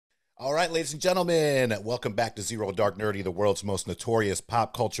All right, ladies and gentlemen, welcome back to Zero Dark Nerdy, the world's most notorious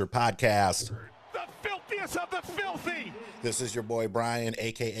pop culture podcast. The filthiest of the filthy. This is your boy Brian,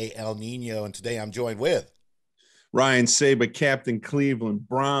 aka El Nino, and today I'm joined with Ryan Saber, Captain Cleveland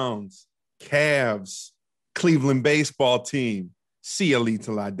Browns, Cavs, Cleveland baseball team. See you Lee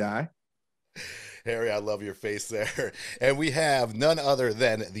till I die. Harry. I love your face there. And we have none other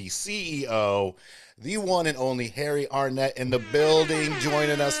than the CEO, the one and only Harry Arnett in the building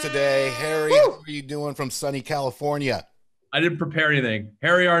joining us today. Harry, how are you doing from sunny California? I didn't prepare anything.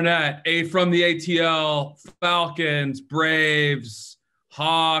 Harry Arnett, from the ATL, Falcons, Braves,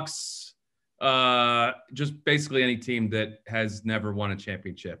 Hawks, just basically any team that has never won a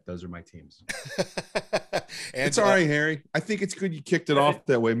championship. Those are my teams. And it's all right, Harry. I think it's good you kicked it off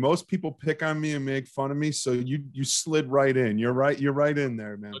that way. Most people pick on me and make fun of me, so you slid right in. You're right in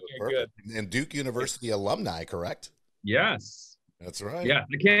there, man. Okay, good. And Duke University alumni, correct? Yes. That's right. Yeah,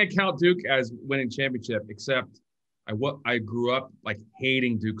 I can't count Duke as winning championship, except I grew up like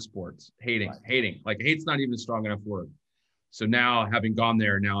hating Duke sports. Hating. Like hate's not even a strong enough word. So now, having gone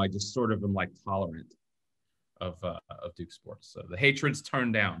there, now I just sort of am like tolerant of Duke sports. So the hatred's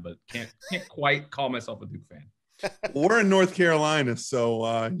turned down, but can't quite call myself a Duke fan. We're in North Carolina,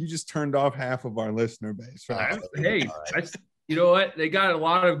 so you just turned off half of our listener base. Right? Hey, you know what? They got a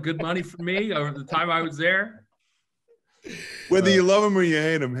lot of good money from me over the time I was there. Whether you love them or you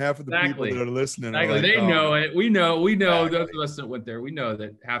hate them, half of the Exactly. people that are listening, Exactly. are like, They know it. We know. Exactly. Those of us that went there, we know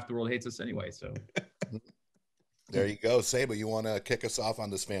that half the world hates us anyway. So there you go. Saba, you want to kick us off on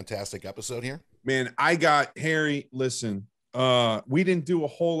this fantastic episode here? Man, I got Harry. Listen, we didn't do a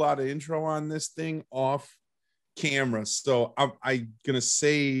whole lot of intro on this thing off camera, so I'm gonna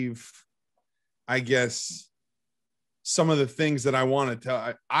save, I guess, some of the things that I want to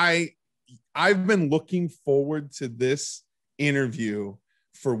tell. I've been looking forward to this interview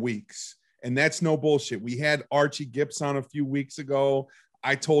for weeks, and that's no bullshit. We had Archie Gips on a few weeks ago.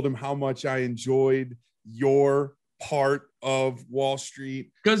 I told him how much I enjoyed your part of Wall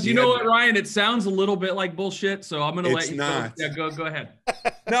Street. because you know what, Ryan, it sounds a little bit like bullshit. So I'm gonna let you not. Go ahead.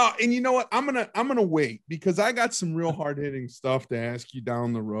 No, and you know what? I'm gonna wait because I got some real hard hitting stuff to ask you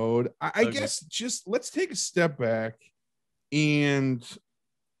down the road. I guess just let's take a step back and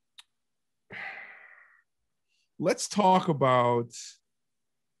let's talk about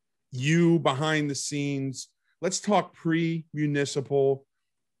you behind the scenes. Let's talk pre-municipal,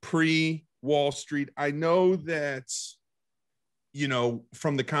 pre-Wall Street. I know that, you know,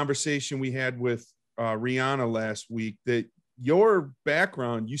 from the conversation we had with Rihanna last week, that your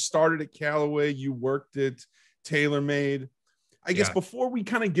background, you started at Callaway, you worked at TaylorMade. I guess before we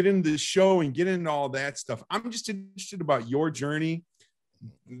kind of get into the show and get into all that stuff, I'm just interested about your journey,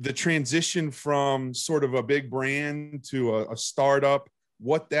 the transition from sort of a big brand to a startup,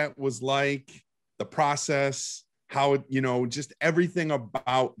 what that was like, the process, how it, you know, just everything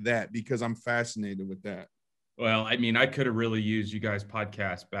about that, because I'm fascinated with that. Well, I mean, I could have really used you guys'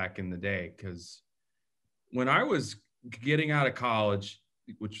 podcast back in the day, because when I was getting out of college,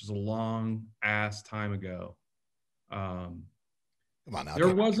 which was a long ass time ago, Come on now.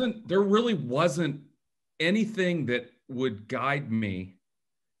 there really wasn't anything that would guide me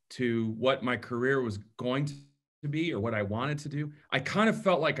to what my career was going to be or what I wanted to do. I kind of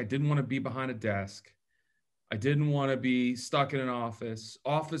felt like I didn't want to be behind a desk. I didn't want to be stuck in an office.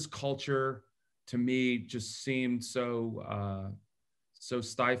 Office culture to me just seemed so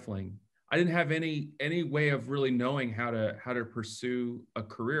stifling. I didn't have any way of really knowing how to pursue a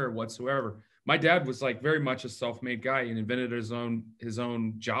career whatsoever. My dad was like very much a self-made guy and invented his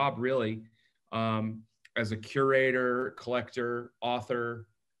own job, really, as a curator, collector, author,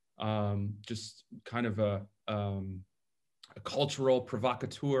 just kind of a cultural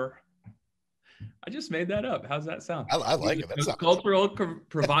provocateur. I just made that up. How's that sound? I like it. That's cultural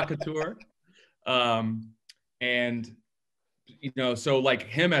provocateur. And you know, so like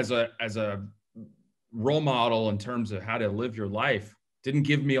him as a role model in terms of how to live your life didn't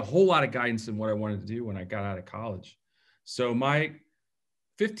give me a whole lot of guidance in what I wanted to do when I got out of college. So my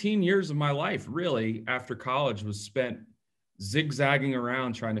 15 years of my life really after college was spent zigzagging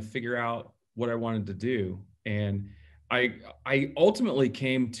around trying to figure out what I wanted to do. And I ultimately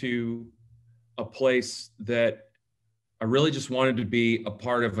came to a place that I really just wanted to be a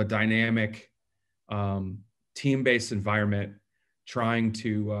part of a dynamic team-based environment, trying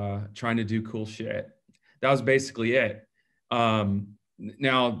to do cool shit. That was basically it.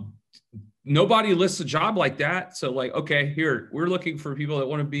 Now, nobody lists a job like that. So like, okay, here, we're looking for people that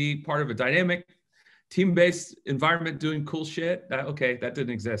want to be part of a dynamic team-based environment doing cool shit. That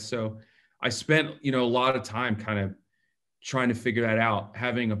didn't exist. So I spent, a lot of time kind of trying to figure that out,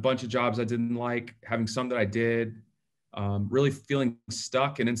 having a bunch of jobs I didn't like, having some that I did, really feeling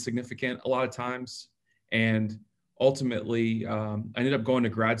stuck and insignificant a lot of times. And ultimately, I ended up going to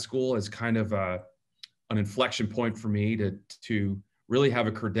grad school as kind of an inflection point for me to really have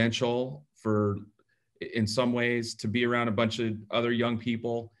a credential for, in some ways, to be around a bunch of other young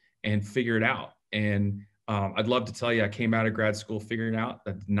people and figure it out. And I'd love to tell you I came out of grad school figuring it out.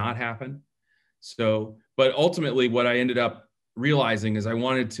 That did not happen. So, but ultimately what I ended up realizing is I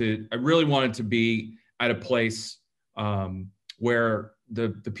really wanted to be at a place where the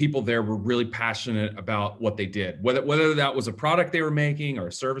people there were really passionate about what they did, whether that was a product they were making or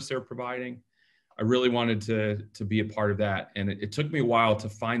a service they were providing. I really wanted to be a part of that. And it took me a while to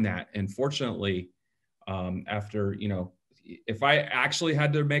find that. And fortunately, after, if I actually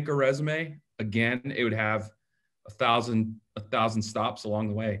had to make a resume again, it would have a thousand stops along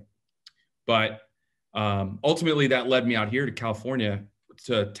the way. But ultimately, that led me out here to California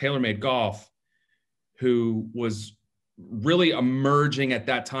to TaylorMade Golf, who was really emerging at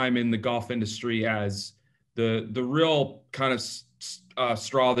that time in the golf industry as the real kind of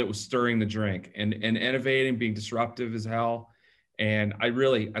straw that was stirring the drink and innovating, being disruptive as hell. And I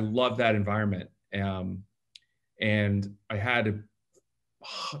love that environment. And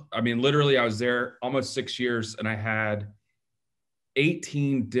literally I was there almost 6 years, and I had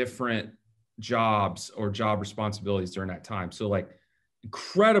 18 different jobs or job responsibilities during that time. So like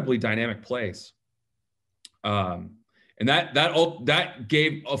incredibly dynamic place. And that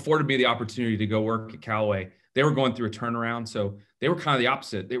afforded me the opportunity to go work at Callaway. They were going through a turnaround. So they were kind of the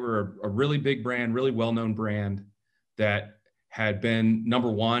opposite. They were a really big brand, really well-known brand that had been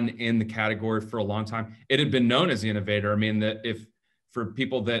number one in the category for a long time. It had been known as the innovator. I mean, that if for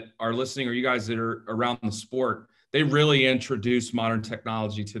people that are listening or you guys that are around the sport, they really introduced modern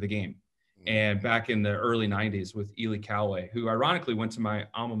technology to the game. And back in the early 90s with Ely Callaway, who ironically went to my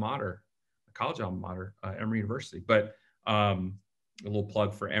alma mater, college alma mater, Emory University. But a little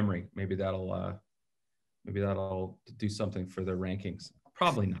plug for Emory. Maybe that'll do something for their rankings.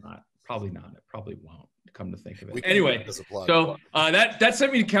 Probably not. It probably won't, come to think of it. Anyway, so that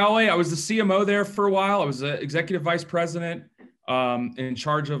sent me to Callaway. I was the CMO there for a while. I was the executive vice president, in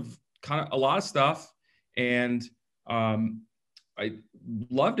charge of kind of a lot of stuff. And I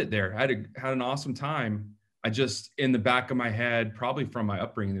loved it there. I had an awesome time. I just, in the back of my head, probably from my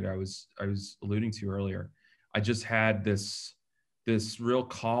upbringing that I was alluding to earlier, I just had this real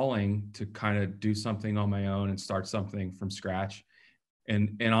calling to kind of do something on my own and start something from scratch.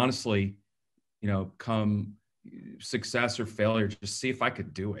 And honestly, come success or failure, just see if I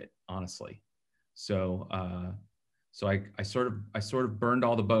could do it, honestly. So I sort of burned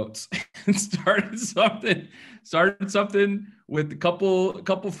all the boats and started something with a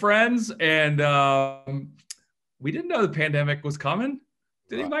couple friends. And we didn't know the pandemic was coming.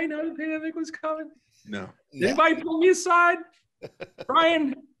 Did anybody know the pandemic was coming? No. Did anybody pull me aside?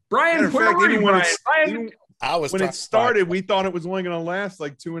 Brian, where were you, Brian? When it started, we thought it was only going to last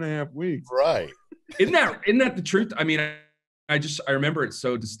like 2.5 weeks. Right. Isn't that the truth? I mean, I remember it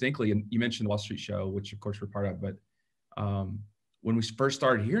so distinctly. And you mentioned the Wall Street Show, which of course we're part of, but when we first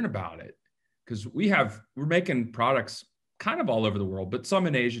started hearing about it, because we're making products kind of all over the world, but some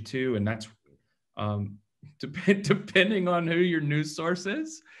in Asia too. And that's depending on who your news source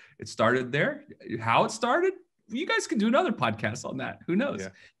is, it started there. How it started, you guys can do another podcast on that. Who knows? Yeah.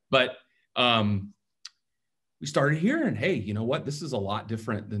 But we started hearing, hey, you know what? This is a lot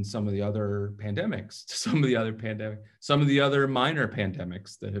different than some of the other pandemics, some of the other minor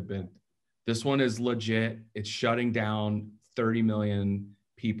pandemics that have been. This one is legit. It's shutting down 30 million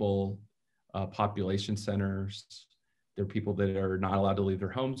people, population centers. There are people that are not allowed to leave their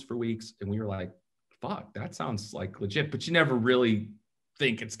homes for weeks. And we were like, fuck, that sounds like legit, but you never really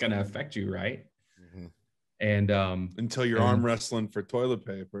think it's going to affect you, right? Mm-hmm. And until you're arm wrestling for toilet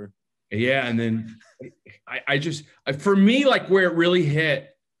paper. Yeah. And then for me, like where it really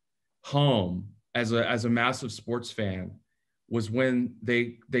hit home as a massive sports fan was when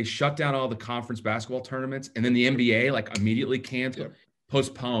they shut down all the conference basketball tournaments, and then the NBA like immediately canceled,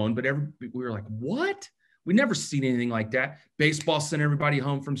 postponed. But we were like, what? We never seen anything like that. Baseball sent everybody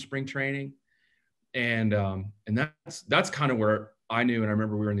home from spring training. And that's kind of where I knew. And I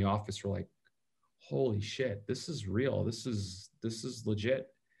remember we were in the office, we're like, holy shit, this is real. This is legit.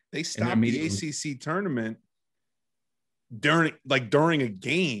 They stopped the ACC tournament during a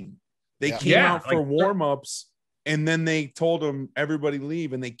game. They came out for warm-ups, and then they told them everybody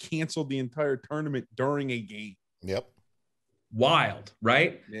leave, and they canceled the entire tournament during a game. Yep. Wild,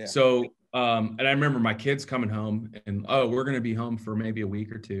 right? Yeah. So, and I remember my kids coming home and, we're going to be home for maybe a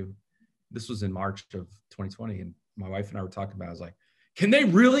week or two. This was in March of 2020. And my wife and I were talking about. I was like, can they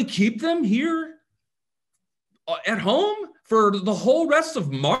really keep them here at home for the whole rest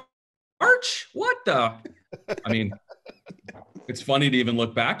of March? What the? I mean, it's funny to even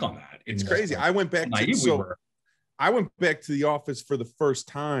look back on that. It's crazy. I went back to the office for the first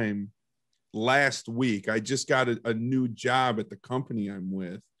time last week. I just got a new job at the company I'm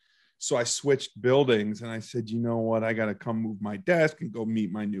with. So I switched buildings and I said, you know what? I got to come move my desk and go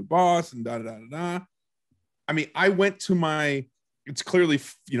meet my new boss and da-da-da-da-da. I mean, I went to it's clearly,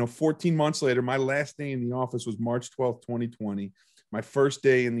 14 months later, my last day in the office was March 12th, 2020. My first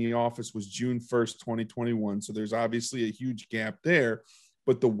day in the office was June 1st, 2021. So there's obviously a huge gap there.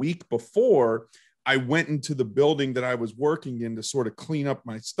 But the week before, I went into the building that I was working in to sort of clean up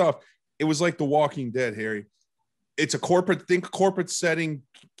my stuff. It was like The Walking Dead, Harry. It's a corporate setting,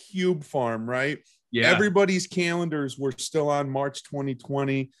 cube farm, right? Yeah. Everybody's calendars were still on March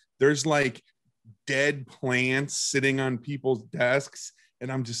 2020. There's like dead plants sitting on people's desks.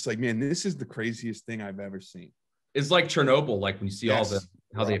 And I'm just like, man, this is the craziest thing I've ever seen. It's like Chernobyl, like when you see all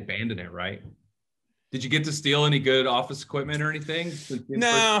how they abandon it, right? Did you get to steal any good office equipment or anything?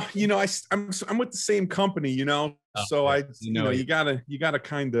 No, I'm with the same company, so I you gotta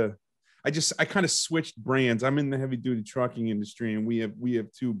kind of, I kind of switched brands. I'm in the heavy duty trucking industry, and we have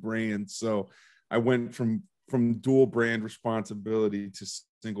two brands. So I went from dual brand responsibility to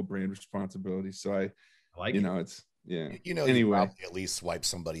single brand responsibility. So I like it's. Yeah. Anyway, you at least wipe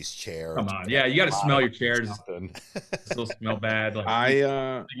somebody's chair. Come on. Yeah. You got to smell your chair. Still smell bad. Like,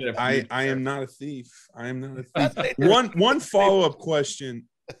 I am not a thief. I am not a thief. One follow-up question.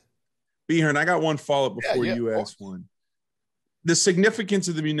 Behern, I got one follow-up before you ask one. The significance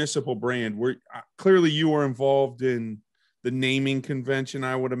of the Municipal brand. Clearly you were involved in the naming convention,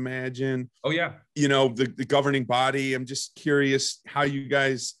 I would imagine. Oh yeah. The governing body. I'm just curious how you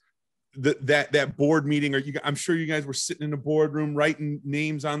guys, that board meeting, I'm sure you guys were sitting in a boardroom writing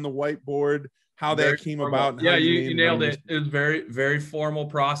names on the whiteboard, how that came about. Yeah, you nailed it. It was very, very formal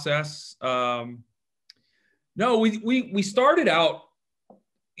process. No, we started out,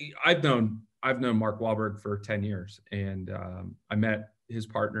 I've known Mark Wahlberg for 10 years, and I met his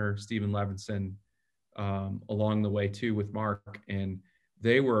partner, Stephen Levinson, along the way too with Mark, and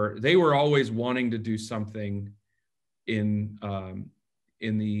they were always wanting to do something in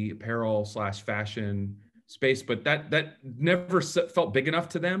the apparel / fashion space, but that never felt big enough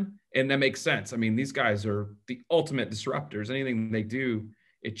to them. And that makes sense. I mean, these guys are the ultimate disruptors. Anything they do,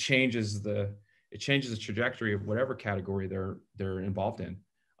 it changes the trajectory of whatever category they're involved in,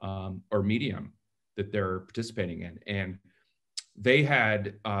 or medium that they're participating in. And they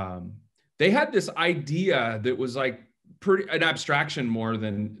had this idea that was like an abstraction more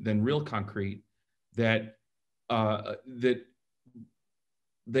than real concrete, that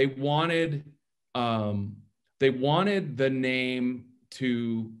they wanted the name,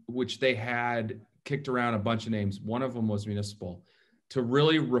 to which they had kicked around a bunch of names. One of them was Municipal, to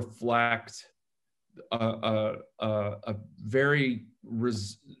really reflect a very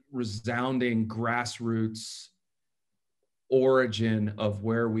resounding grassroots origin of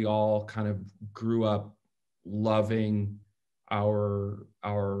where we all kind of grew up loving our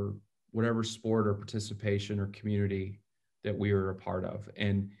whatever sport or participation or community that we were a part of.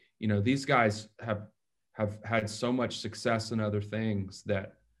 And these guys have had so much success in other things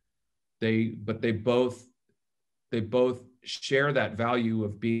that they both share that value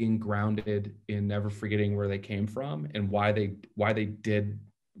of being grounded in never forgetting where they came from and why they're doing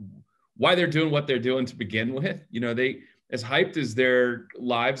what they're doing to begin with. They, as hyped as their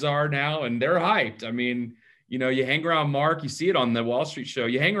lives are now, and they're hyped. I mean, you hang around Mark, you see it on the Wall Street show,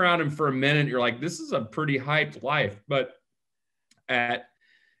 you hang around him for a minute, you're like, this is a pretty hyped life. But at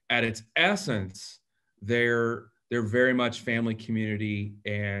its essence, they're very much family, community,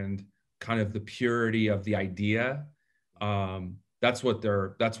 and kind of the purity of the idea. That's what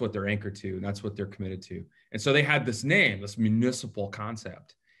they're anchored to, and that's what they're committed to. And so they had this name, this municipal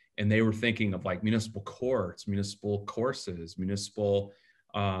concept, and they were thinking of like municipal courts, municipal courses, municipal,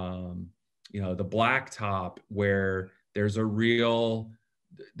 the blacktop, where there's a real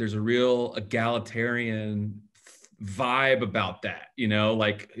egalitarian vibe about that.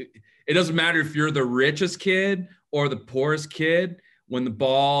 Like, it doesn't matter if you're the richest kid or the poorest kid. When the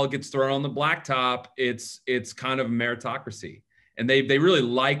ball gets thrown on the blacktop, it's kind of a meritocracy, and they really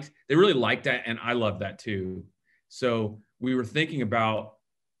liked that, and I love that too. So we were thinking about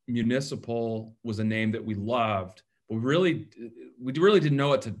Municipal was a name that we loved, but we really didn't know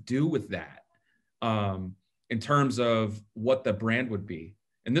what to do with that in terms of what the brand would be.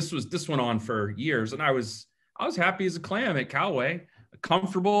 And this went on for years, and I was happy as a clam at Callaway,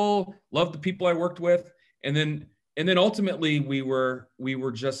 comfortable, loved the people I worked with. And then, then ultimately we were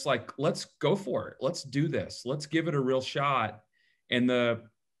just like, let's go for it. Let's do this. Let's give it a real shot. And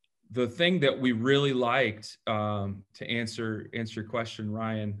the thing that we really liked, to answer your question,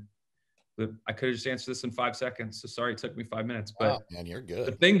 Ryan, I could have just answered this in 5 seconds. So sorry, it took me 5 minutes, but wow, man, you're good.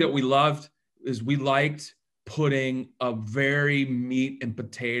 the thing that we loved is we liked putting a very meat and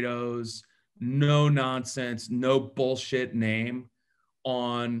potatoes, no nonsense, no bullshit name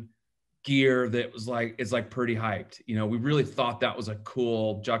on gear that was like, it's like pretty hyped. You know, we really thought that was a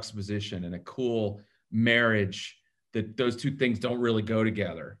cool juxtaposition and a cool marriage, that those two things don't really go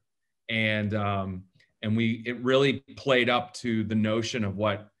together. And it really played up to the notion of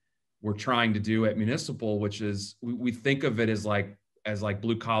what we're trying to do at Municipal, which is we think of it as like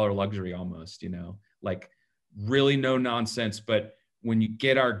blue collar luxury almost, you know, like really no nonsense. But when you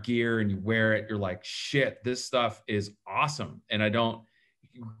get our gear and you wear it, you're like, shit, this stuff is awesome. And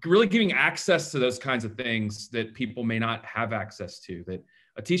really giving access to those kinds of things that people may not have access to, that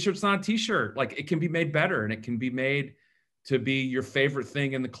a t-shirt's not a t-shirt. Like, it can be made better, and it can be made to be your favorite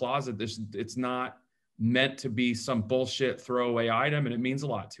thing in the closet. It's not meant to be some bullshit throwaway item, and it means a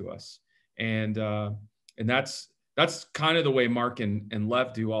lot to us. And that's kind of the way Mark and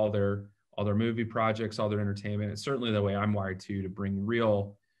Lev do all their movie projects, all their entertainment. It's certainly the way I'm wired to bring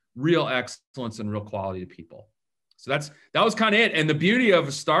real excellence and real quality to people. So that was kind of it. And the beauty of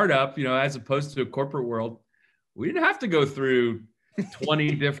a startup, you know, as opposed to a corporate world, we didn't have to go through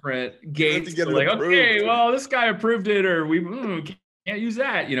 20 different gates. To like, okay, well, this guy approved it, or we can't use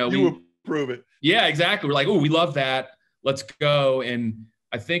that. You know, we approve it. Yeah, exactly. We're like, oh, we love that. Let's go. And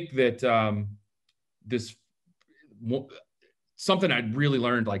I think that something I really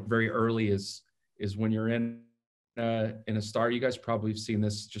learned like very early is when you're in a start. You guys probably have seen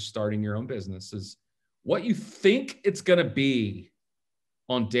this, just starting your own business, is what you think it's going to be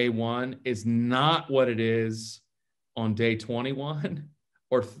on day one is not what it is on day 21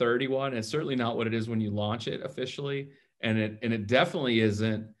 or 31. It's certainly not what it is when you launch it officially. And it definitely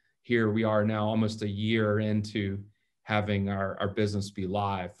isn't. Here we are now, almost a year into having our business be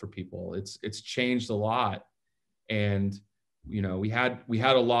live for people. It's changed a lot. And, you know, we had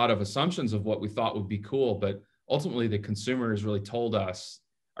a lot of assumptions of what we thought would be cool, but ultimately the consumer has really told us,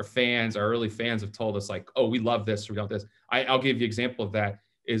 our early fans have told us like, oh, we love this, we love this. I'll give you an example of that.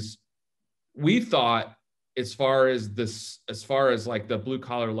 Is we thought, as far as like the blue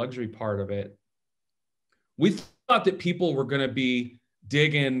collar luxury part of it, we thought that people were going to be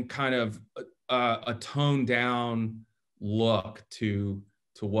digging kind of a toned down look to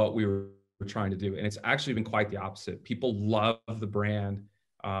what we were trying to do. And it's actually been quite the opposite. People love the brand.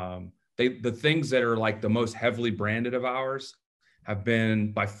 The things that are like the most heavily branded of ours have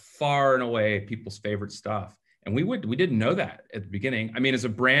been by far and away people's favorite stuff. And we didn't know that at the beginning. I mean, as a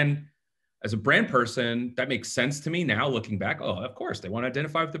brand person, that makes sense to me now looking back. Oh, of course they want to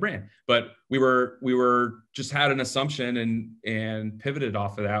identify with the brand. But we were just had an assumption and pivoted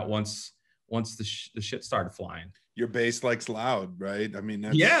off of that once the shit started flying. Your bass likes loud, right? I mean,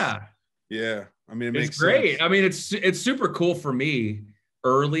 yeah. I mean, it makes great. sense. I mean, it's super cool for me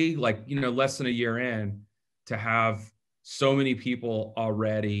early, like, you know, less than a year in, to have so many people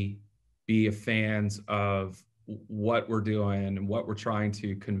already be fans of what we're doing and what we're trying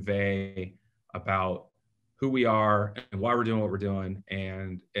to convey about who we are and why we're doing what we're doing,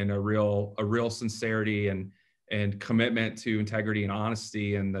 and a real sincerity and commitment to integrity and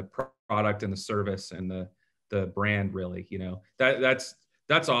honesty and the product and the service and the brand, really. You know, that's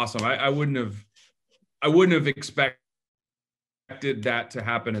awesome. I wouldn't have expected that to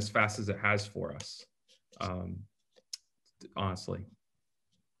happen as fast as it has for us. Honestly.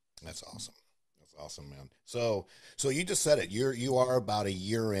 That's awesome. That's awesome, man. So you just said it. You are about a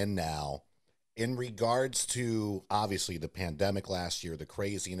year in now. In regards to obviously the pandemic last year, the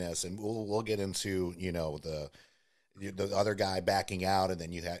craziness, and we'll get into, you know, the other guy backing out, and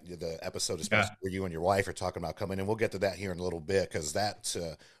then you had the episode, especially where you and your wife are talking about coming in. We'll get to that here in a little bit, because that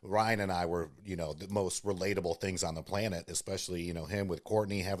Ryan and I were, you know, the most relatable things on the planet, especially, you know, him with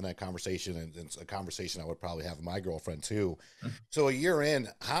Courtney having that conversation, and it's a conversation I would probably have with my girlfriend too. So a year in,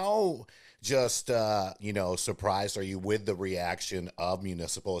 how just you know, surprised are you with the reaction of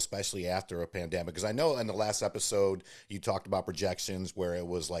Municipal, especially after a pandemic? Because I know in the last episode you talked about projections where it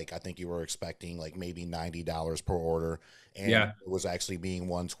was like, I think you were expecting like maybe $90 per order, and it was actually being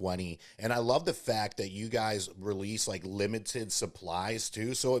 $120. And I love the fact that you guys release like limited supplies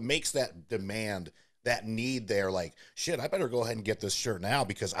too, so it makes that demand, that need there, like, shit, I better go ahead and get this shirt now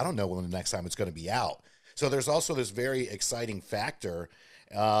because I don't know when the next time it's going to be out. So there's also this very exciting factor.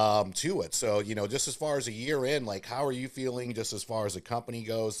 to it. So, just as far as a year in, like, how are you feeling just as far as the company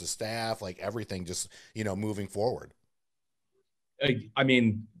goes, the staff, like everything, just, moving forward? I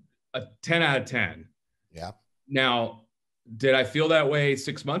mean, a 10 out of 10. Yeah. Now, did I feel that way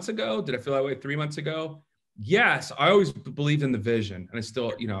 6 months ago? Did I feel that way 3 months ago? Yes, I always believed in the vision. And I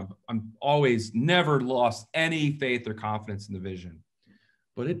still, I'm always never lost any faith or confidence in the vision.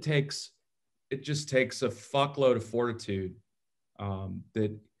 But it just takes a fuckload of fortitude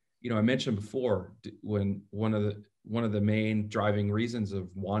that, I mentioned before, when one of the main driving reasons of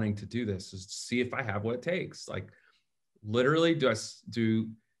wanting to do this is to see if I have what it takes. Like, literally,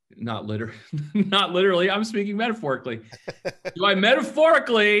 not literally, I'm speaking metaphorically. Do I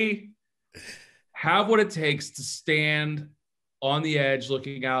metaphorically have what it takes to stand on the edge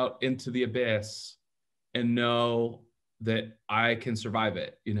looking out into the abyss and know that I can survive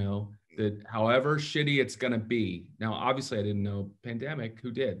it, that however shitty it's going to be. Now, obviously I didn't know pandemic, who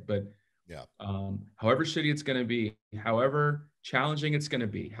did, but yeah. However shitty it's going to be, however challenging it's going to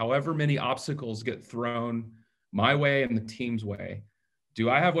be, however many obstacles get thrown my way and the team's way, do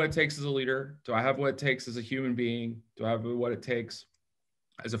I have what it takes as a leader? Do I have what it takes as a human being? Do I have what it takes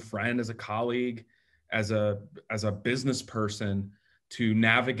as a friend, as a colleague, as a business person to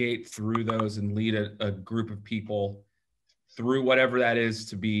navigate through those and lead a group of people through whatever that is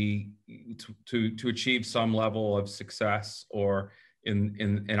to achieve some level of success, or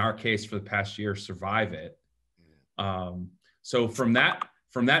in our case for the past year, survive it. So from that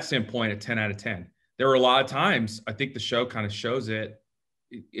standpoint, a 10 out of 10. There were a lot of times, I think the show kind of shows it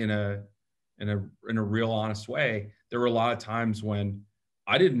in a real honest way. There were a lot of times when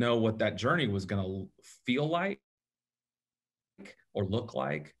I didn't know what that journey was going to feel like or look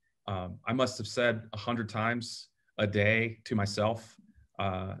like. I must have said 100 times a day to myself,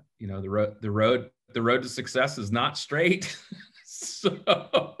 the road to success is not straight.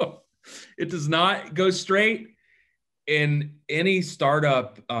 So it does not go straight in any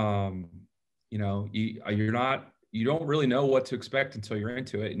startup. You don't really know what to expect until you're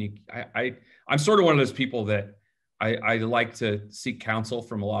into it. And I'm sort of one of those people that I like to seek counsel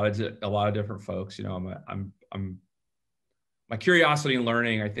from a lot of different folks. My curiosity and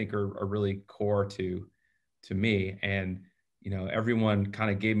learning, I think, are really core to me. And, everyone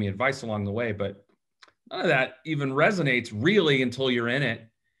kind of gave me advice along the way, but none of that even resonates really until you're in it.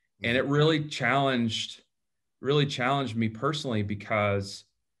 And it really challenged me personally, because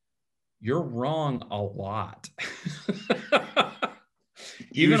you're wrong a lot.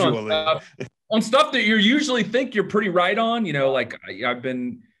 Even on stuff that you usually think you're pretty right on, like I've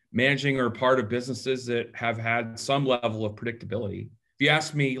been managing or part of businesses that have had some level of predictability. If you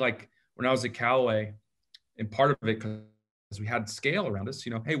ask me, like when I was at Callaway, and part of it because we had scale around us,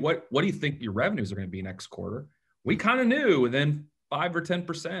 hey, what do you think your revenues are going to be next quarter? We kind of knew within 5 or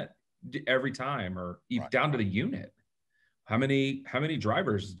 10% every time, or down to the unit. How many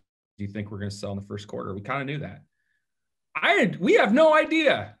drivers do you think we're going to sell in the first quarter? We kind of knew that. We have no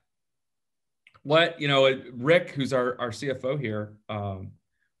idea what, Rick, who's our CFO here,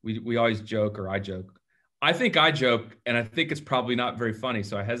 we always joke, or I joke. I think I joke, and I think it's probably not very funny,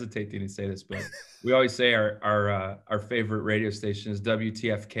 so I hesitate to even say this, but we always say our favorite radio station is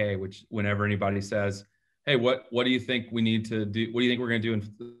WTFK, which whenever anybody says, hey, what do you think we need to do? What do you think we're going to do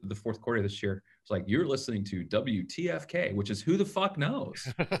in the fourth quarter this year? It's like, you're listening to WTFK, which is who the fuck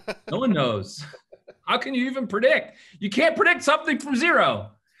knows? No one knows. How can you even predict? You can't predict something from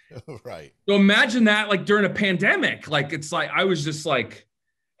zero. Right. So imagine that, like during a pandemic, like it's like, I was just like,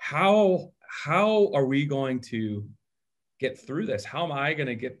 how are we going to get through this? How am I going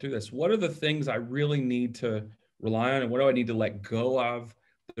to get through this? What are the things I really need to rely on, and what do I need to let go of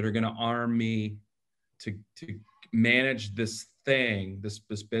that are going to arm me to manage this thing, this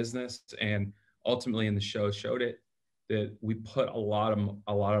business? And ultimately, in the show showed it that we put a lot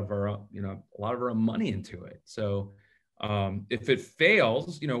of our money into it. So if it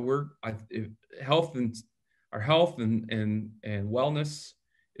fails, our health and wellness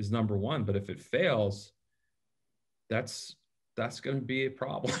is number one. But if it fails, that's going to be a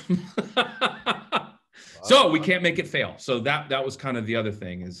problem. So we can't make it fail. So that was kind of the other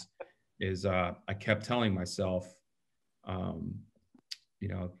thing is I kept telling myself,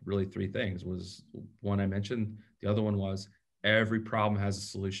 really three things. Was one I mentioned. The other one was every problem has a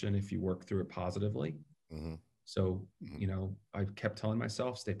solution if you work through it positively. Mm-hmm. So, I kept telling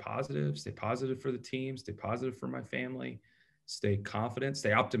myself, stay positive for the team, stay positive for my family, stay confident,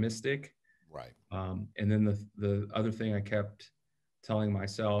 stay optimistic. Right. And then the other thing I kept telling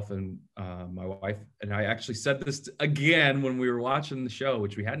myself, and my wife and I actually said this again when we were watching the show,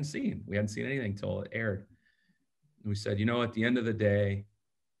 which we hadn't seen anything till it aired. And we said, at the end of the day,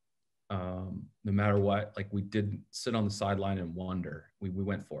 no matter what. Like, we didn't sit on the sideline and wonder. We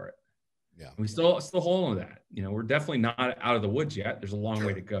went for it. Yeah. And we still hold on to that. You know, we're definitely not out of the woods yet. There's a long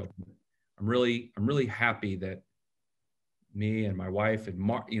way to go. I'm really happy that me and my wife and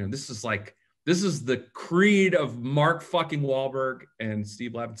Mark, you know, this is the creed of Mark fucking Wahlberg and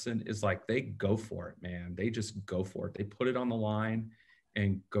Steve Levinson, is like, they go for it, man. They just go for it. They put it on the line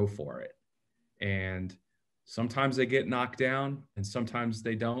and go for it. And sometimes they get knocked down and sometimes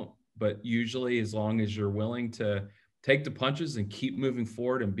they don't. But usually, as long as you're willing to take the punches and keep moving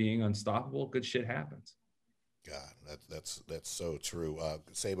forward and being unstoppable, good shit happens. God, that's so true.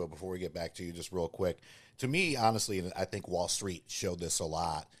 Sabo, before we get back to you, just real quick, to me, honestly, and I think Wall Street showed this a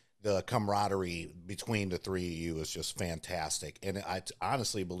lot, the camaraderie between the three of you is just fantastic. And I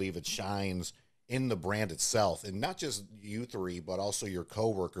honestly believe it shines in the brand itself, and not just you three, but also your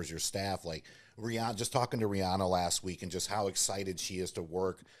coworkers, your staff. Like Rihanna, just talking to Rihanna last week and just how excited she is to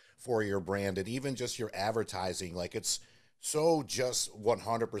work for your brand, and even just your advertising. Like, it's so just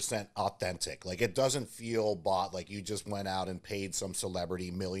 100% authentic. Like, it doesn't feel bought, like you just went out and paid some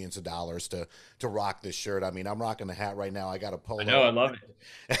celebrity millions of dollars to rock this shirt. I mean, I'm rocking the hat right now. I got a polo. I know, I love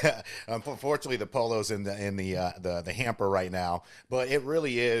it. Unfortunately, the polo's in the hamper right now, but it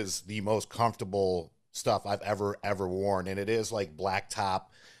really is the most comfortable stuff I've ever worn, and it is like blacktop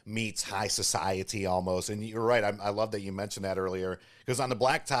meets high society almost. And you're right. I love that you mentioned that earlier, because on the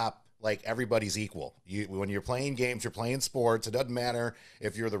blacktop, like, everybody's equal. When you're playing games, you're playing sports. It doesn't matter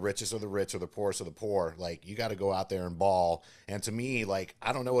if you're the richest of the rich or the poorest of the poor. Like, you got to go out there and ball. And to me, like,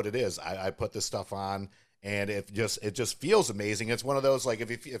 I don't know what it is. I put this stuff on, and it just feels amazing. It's one of those, like,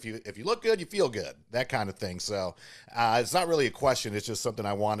 if you look good, you feel good, that kind of thing. So it's not really a question. It's just something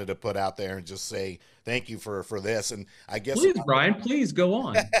I wanted to put out there and just say thank you for this. And I guess, please, Brian, please go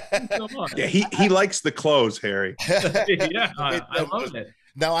on. Please go on. Yeah, he likes the clothes, Harry. Yeah, I love it.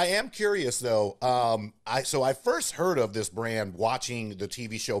 Now, I am curious, though. I first heard of this brand watching the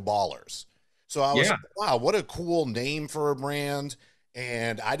TV show Ballers. So I was like, wow, what a cool name for a brand.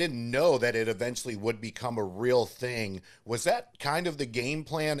 And I didn't know that it eventually would become a real thing. Was that kind of the game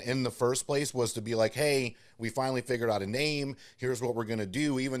plan in the first place, was to be like, hey, we finally figured out a name. Here's what we're going to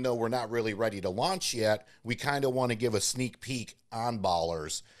do. Even though we're not really ready to launch yet, we kind of want to give a sneak peek on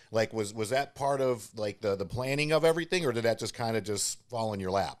Ballers. Like, was that part of, like, the planning of everything, or did that just kind of just fall in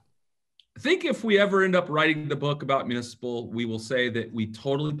your lap? I think if we ever end up writing the book about Municipal, we will say that we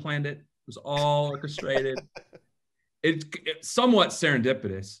totally planned it. It was all orchestrated. It's somewhat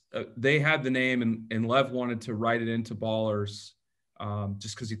serendipitous. They had the name, and Lev wanted to write it into Ballers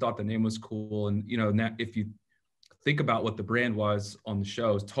just because he thought the name was cool. And, you know, if you think about what the brand was on the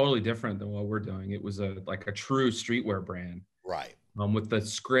show, it's totally different than what we're doing. It was like a true streetwear brand. Right. With the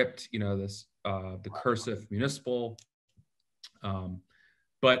script, you know, this the cursive Municipal.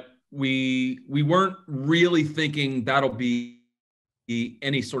 But we weren't really thinking that'll be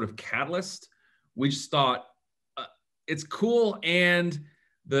any sort of catalyst. We just thought it's cool. And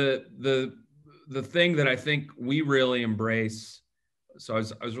the thing that I think we really embrace, so I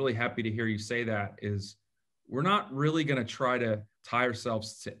was really happy to hear you say that, is we're not really going to try to tie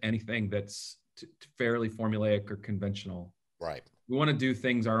ourselves to anything that's fairly formulaic or conventional. Right. We want to do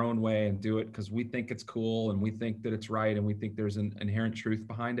things our own way and do it because we think it's cool and we think that it's right and we think there's an inherent truth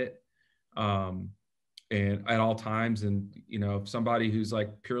behind it. And at all times, and, you know, if somebody who's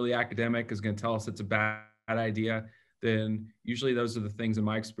like purely academic is going to tell us it's a bad idea, then usually those are the things, in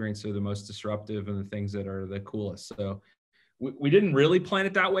my experience, are the most disruptive and the things that are the coolest. So we didn't really plan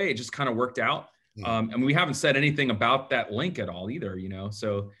it that way. It just kind of worked out. And we haven't said anything about that link at all either, you know?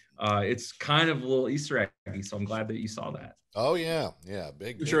 So it's kind of a little Easter eggy. So I'm glad that you saw that. Oh yeah. Yeah.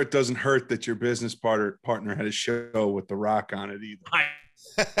 Big. I'm sure it doesn't hurt that your business partner had a show with The Rock on it either.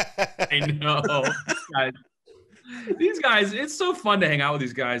 I know. These guys, it's so fun to hang out with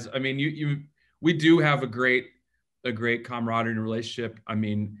these guys. I mean, we do have a great camaraderie and relationship. I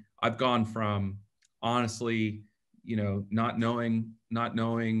mean, I've gone from, honestly, you know, not knowing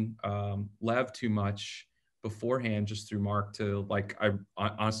Lev too much beforehand, just through Mark, to, like, I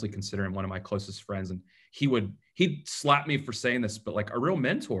honestly consider him one of my closest friends. And he'd slap me for saying this, but like a real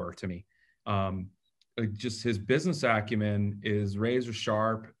mentor to me. Just his business acumen is razor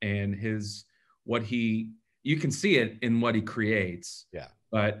sharp, and you can see it in what he creates. Yeah.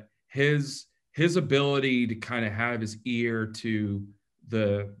 But his ability to kind of have his ear to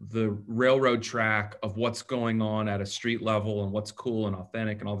the railroad track of what's going on at a street level and what's cool and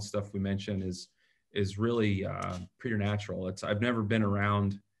authentic and all the stuff we mentioned is really preternatural. I've never been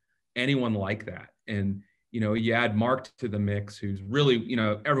around anyone like that. And, you know, you add Mark to the mix, who's really, you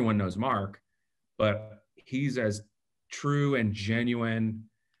know, everyone knows Mark, but he's as true and genuine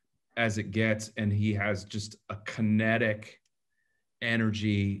as it gets. And he has just a kinetic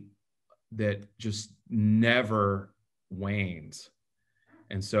energy that just never wanes.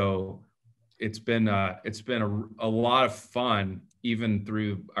 And so it's been a lot of fun, even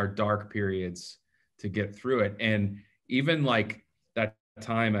through our dark periods, to get through it. And even like that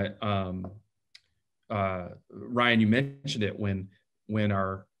time at Ryan, you mentioned it, when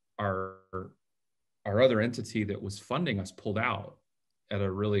our other entity that was funding us pulled out at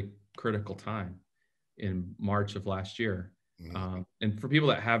a really critical time in March of last year. Mm-hmm. And for people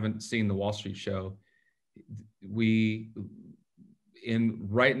that haven't seen the Wall Street Show, right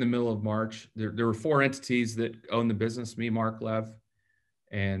in the middle of March, there were 4 entities that own the business: me, Mark, Lev,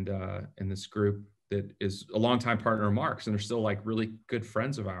 and this group that is a longtime partner of Mark's, and they're still like really good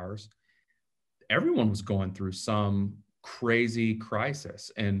friends of ours. Everyone was going through some crazy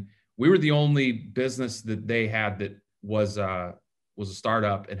crisis, and we were the only business that they had that was a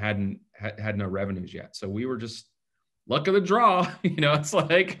startup and had no revenues yet. So we were just luck of the draw. It's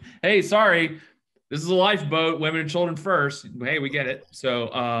like, hey, sorry, this is a lifeboat, women and children first. Hey, we get it. So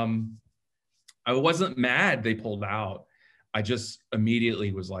I wasn't mad they pulled out. I just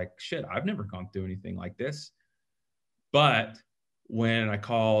immediately was like, shit, I've never gone through anything like this. But when I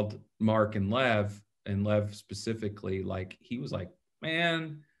called Mark and Lev specifically, like, he was like,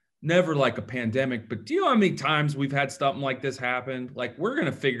 man, never like a pandemic, but do you know how many times we've had something like this happen? Like, we're going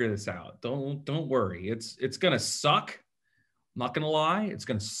to figure this out. Don't worry. It's going to suck. I'm not going to lie. It's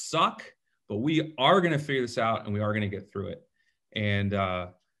going to suck, but we are going to figure this out, and we are going to get through it. And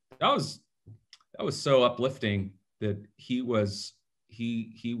that was so uplifting that he was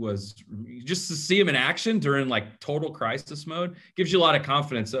just to see him in action during like total crisis mode gives you a lot of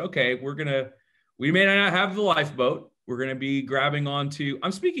confidence that, okay, we may not have the lifeboat. We're going to be grabbing onto,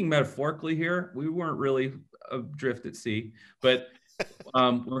 I'm speaking metaphorically here. We weren't really adrift at sea, but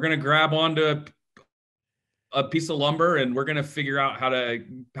we're going to grab onto a piece of lumber, and we're going to figure out how to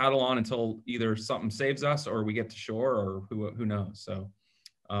paddle on until either something saves us or we get to shore, or who knows. So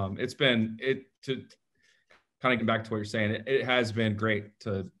to kind of get back to what you're saying, it has been great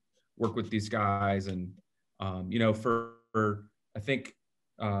to work with these guys. And, I think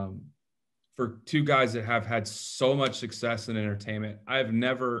for 2 guys that have had so much success in entertainment, I've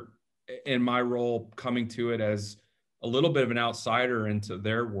never, in my role, coming to it as a little bit of an outsider into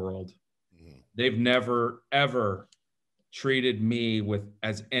their world, they've never, ever treated me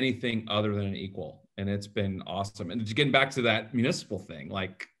as anything other than an equal. And it's been awesome. And getting back to that Municipal thing,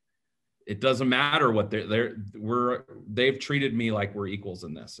 like, it doesn't matter what they've treated me like we're equals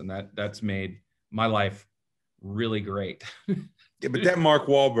in this. And that's made my life really great. Yeah, but that Mark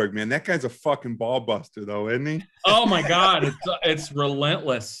Wahlberg, man, that guy's a fucking ball buster, though, isn't he? Oh my God, it's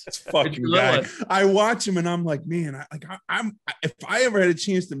relentless. It's fucking relentless. Guy. I watch him and I'm like, man, if I ever had a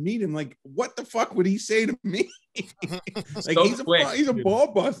chance to meet him, like, what the fuck would he say to me? Like, so he's a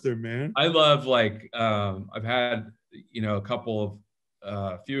ball buster, man. I love, like, I've had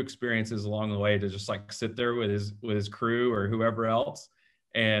a few experiences along the way to just like sit there with his crew or whoever else,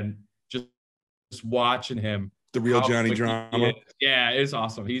 and just watching him. The real Johnny Drama. Yeah, it's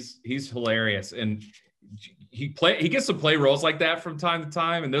awesome. He's hilarious, and he gets to play roles like that from time to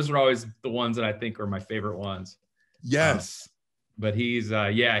time, and those are always the ones that I think are my favorite ones. Yes, but he's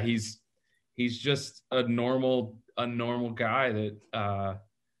just a normal guy that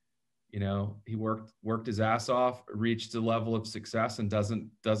he worked his ass off, reached a level of success, and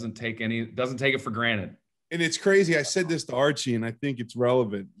doesn't take it for granted. And it's crazy. I said this to Archie, and I think it's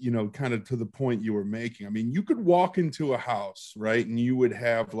relevant, kind of to the point you were making. I mean, you could walk into a house, right, and you would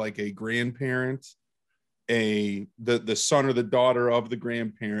have like a grandparent, the son or the daughter of the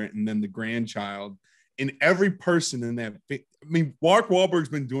grandparent, and then the grandchild. And every person in that, I mean, Mark Wahlberg's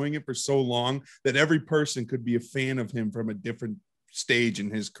been doing it for so long that every person could be a fan of him from a different stage in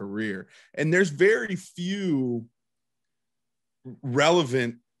his career. And there's very few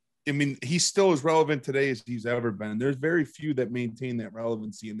relevant. I mean, he's still as relevant today as he's ever been. There's very few that maintain that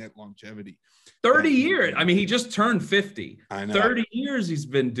relevancy and that longevity. 30 years. I mean, he just turned 50. I know. 30 years he's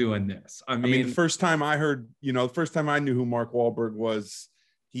been doing this. I mean, the first time I knew who Mark Wahlberg was,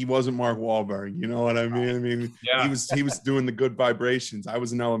 he wasn't Mark Wahlberg. You know what I mean? Yeah. He was doing the Good Vibrations. I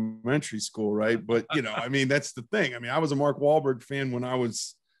was in elementary school, right? But, that's the thing. I mean, I was a Mark Wahlberg fan when I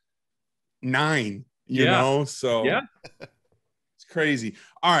was 9, you know? So yeah. Crazy.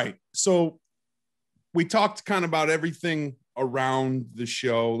 All right. So we talked kind of about everything around the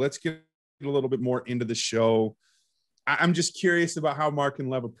show. Let's get a little bit more into the show. I'm just curious about how Mark and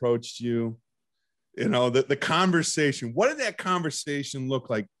Lev approached you. The conversation. What did that conversation look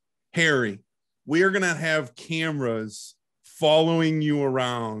like? Harry, we are going to have cameras following you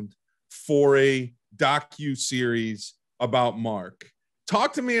around for a docu-series about Mark.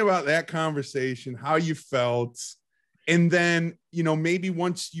 Talk to me about that conversation, how you felt. And then, you know, maybe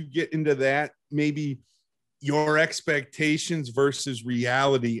once you get into that, maybe your expectations versus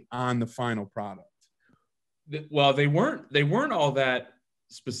reality on the final product. Well, they weren't all that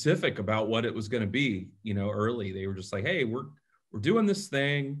specific about what it was going to be, you know, early. They were just like, hey, we're doing this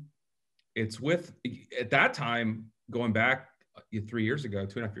thing. It's with, at that time, going back 3 years ago,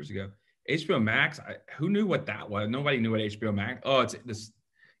 2.5 years ago, HBO Max. Who knew what that was? Nobody knew what HBO Max. Oh,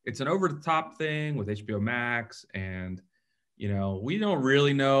 it's an over-the-top thing with HBO Max, and you know, we don't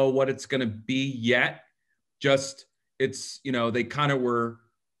really know what it's going to be yet. Just it's, you know, they kind of were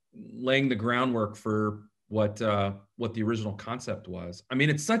laying the groundwork for what the original concept was. I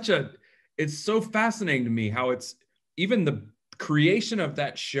mean, it's so fascinating to me how it's even the creation of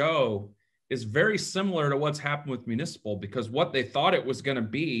that show is very similar to what's happened with Municipal, because what they thought it was going to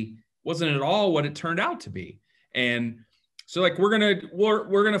be wasn't at all what it turned out to be. And so like, we're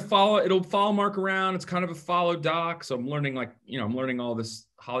going to follow, it'll follow Mark around. It's kind of a follow doc. So I'm learning, like, you know, I'm learning all this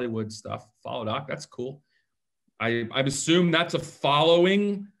Hollywood stuff, follow doc. That's cool. I assume that's a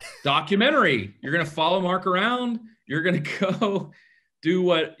following documentary. You're going to follow Mark around. You're going to go do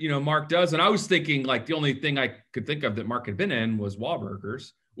what, you know, Mark does. And I was thinking, like, the only thing I could think of that Mark had been in was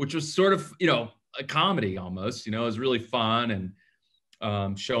Wahlburgers, which was sort of, you know, a comedy almost, you know, it was really fun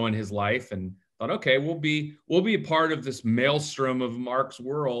and showing his life, and thought, okay, we'll be a part of this maelstrom of Mark's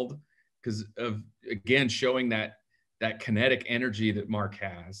world, because of, again, showing that kinetic energy that Mark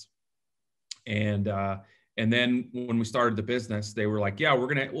has. And then when we started the business, they were like, yeah,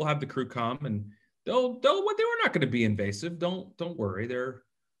 we'll have the crew come, and they were not going to be invasive. Don't worry.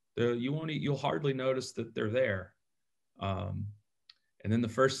 You'll hardly notice that they're there. And then the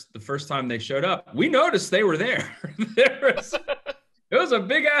first time they showed up, we noticed they were there. It was a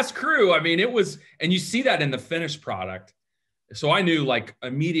big ass crew. I mean, it was, and you see that in the finished product. So I knew, like,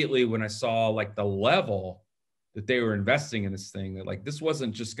 immediately when I saw, like, the level that they were investing in this thing, that, like, this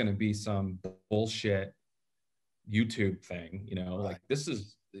wasn't just going to be some bullshit YouTube thing, you know, like, this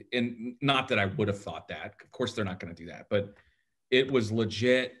is, and not that I would have thought that, of course they're not going to do that, but it was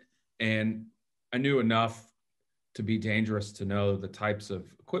legit. And I knew enough to be dangerous to know the types of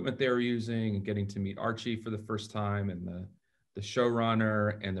equipment they were using, and getting to meet Archie for the first time, and the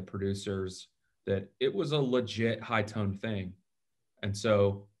showrunner and the producers, that it was a legit high tone thing. And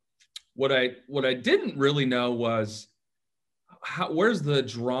so what I didn't really know was where's the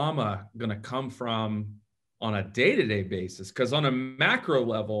drama going to come from on a day-to-day basis? Because on a macro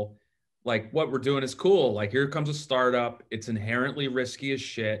level, like, what we're doing is cool. Like, here comes a startup. It's inherently risky as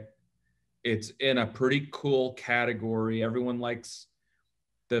shit. It's in a pretty cool category. Everyone likes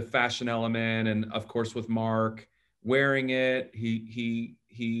the fashion element. And of course, with Mark wearing it, he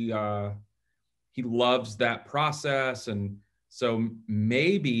loves that process. And so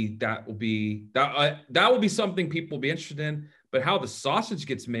maybe that will be something people will be interested in. But how the sausage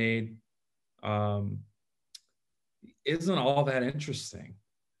gets made isn't all that interesting.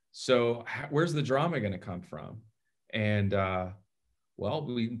 So where's the drama going to come from? And well,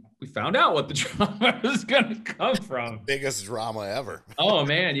 we found out what the drama was going to come from. Biggest drama ever. Oh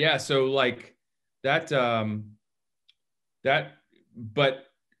man, yeah. So like that, but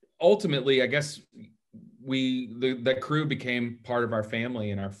ultimately, I guess the crew became part of our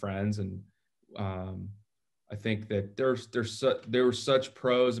family and our friends, and I think that there were such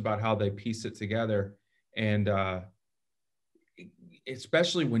pros about how they piece it together, and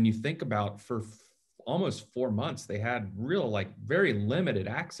especially when you think about, for almost 4 months, they had real, like, very limited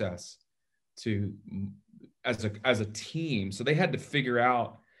access to as a team. So they had to figure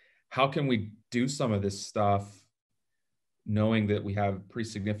out, how can we do some of this stuff knowing that we have pretty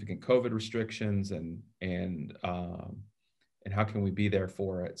significant COVID restrictions, and how can we be there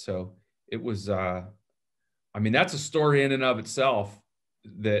for it? So it was, I mean, that's a story in and of itself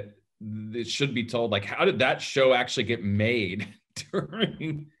that it should be told. Like, how did that show actually get made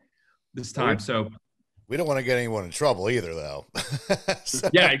during this time? So we don't want to get anyone in trouble either, though.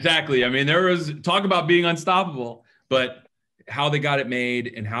 Yeah, exactly. I mean, there was talk about being unstoppable, but how they got it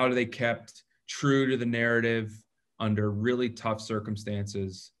made and how they kept true to the narrative under really tough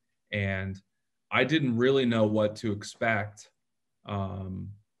circumstances. And I didn't really know what to expect.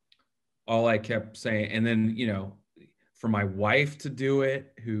 All I kept saying, and then, you know, for my wife to do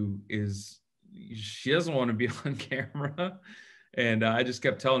it, she doesn't want to be on camera. And I just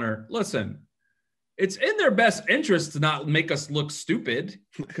kept telling her, listen, it's in their best interest to not make us look stupid.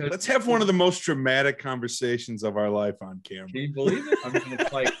 Let's have one of the most dramatic conversations of our life on camera. Can you believe it? I mean,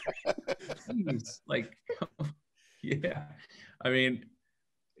 it's like, geez, like, yeah. I mean,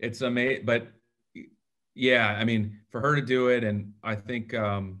 it's amazing. But yeah, I mean, for her to do it, and I think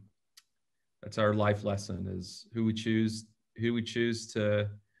that's our life lesson: is who we choose to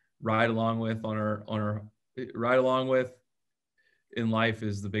ride along with ride along with in life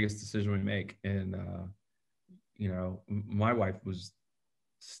is the biggest decision we make. And my wife was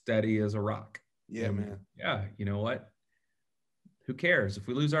steady as a rock. Yeah, and, man. Yeah, you know what? Who cares if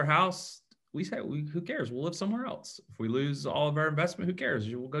we lose our house? Who cares? We'll live somewhere else. If we lose all of our investment, who cares?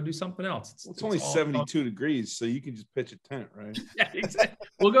 We'll go do something else. It's only 72 degrees, so you can just pitch a tent, right? Yeah, exactly.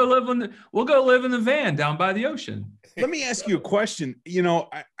 We'll go live in the van down by the ocean. Let me ask you a question.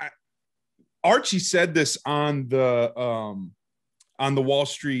 Archie said this on the Wall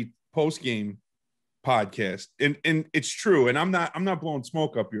Street postgame podcast, and it's true. And I'm not blowing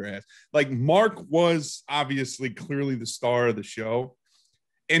smoke up your ass. Like, Mark was obviously clearly the star of the show.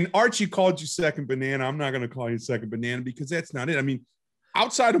 And Archie called you second banana. I'm not going to call you second banana because that's not it. I mean,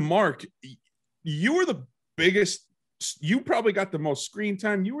 outside of Mark, you were the biggest. You probably got the most screen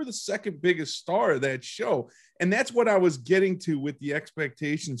time. You were the second biggest star of that show. And that's what I was getting to with the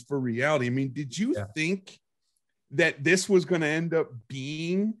expectations for reality. I mean, did you think that this was going to end up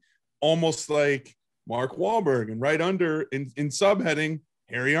being almost like Mark Wahlberg and right under in subheading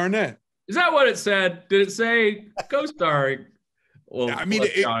Harry Arnett? Is that what it said? Did it say co-starring? Well, I mean,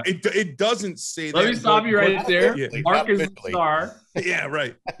 it doesn't say that. Let me stop you right there. Yeah. Mark is the star. Yeah,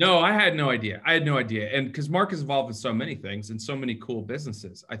 right. No, I had no idea. And because Mark is involved in so many things and so many cool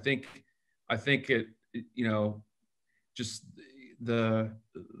businesses, I think it, just the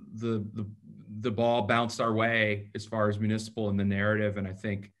ball bounced our way as far as Municipal and the narrative. And I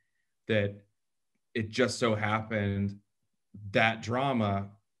think that it just so happened that drama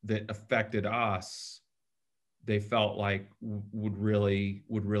that affected us, they felt like would really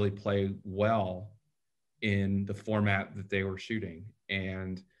play well in the format that they were shooting.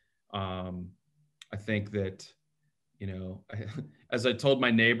 And I think that, as I told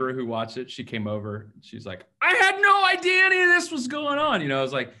my neighbor who watched it, she came over, she's like, I had no idea any of this was going on. I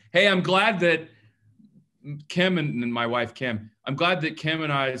was like, hey, I'm glad that Kim and my wife, Kim, I'm glad that Kim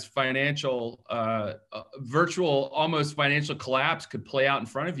and I's financial, virtual, almost financial collapse could play out in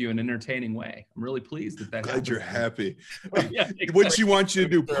front of you in an entertaining way. I'm really pleased that glad happened. You're happy. Yeah, exactly. What she wants you to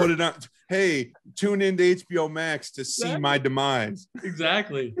do, put it on. Hey, tune into HBO Max to see my demise.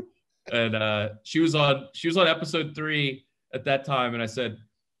 Exactly. And she was on episode 3 at that time. And I said,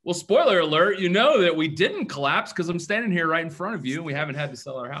 well, spoiler alert, that we didn't collapse because I'm standing here right in front of you and we haven't had to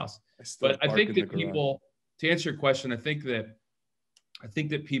sell our house. But I think that people, to answer your question, I think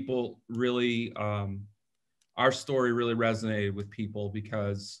that people really, our story really resonated with people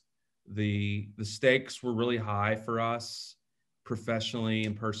because the stakes were really high for us professionally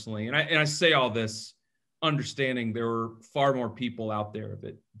and personally. And I say all this understanding there were far more people out there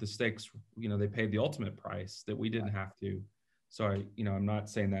that the stakes, they paid the ultimate price that we didn't have to. So I'm not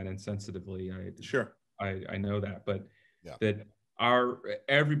saying that insensitively. I know that, but that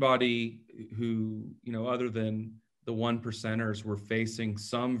everybody who, other than the 1%ers were facing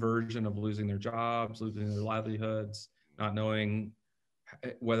some version of losing their jobs, losing their livelihoods, not knowing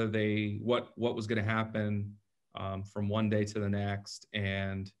whether what was going to happen from one day to the next.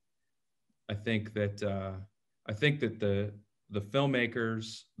 And I think that the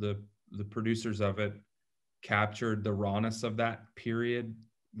filmmakers, the producers of it captured the rawness of that period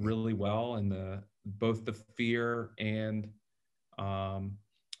really well, and both the fear and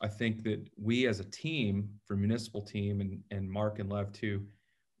I think that we as a team, for Municipal team and Mark and Lev too,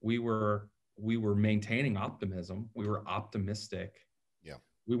 we were maintaining optimism. We were optimistic. Yeah.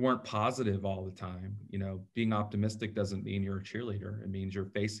 We weren't positive all the time. Being optimistic doesn't mean you're a cheerleader. It means you're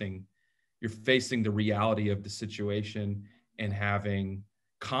facing the reality of the situation and having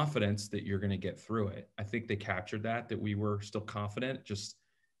confidence that you're going to get through it. I think they captured that we were still confident, just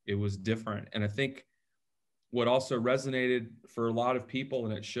it was different. And I think what also resonated for a lot of people,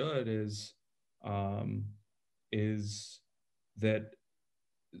 and it should, is that,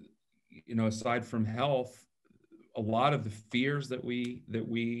 aside from health, a lot of the fears that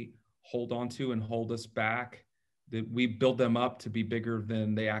we hold on to and hold us back, that we build them up to be bigger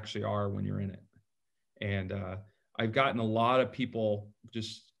than they actually are when you're in it. And I've gotten a lot of people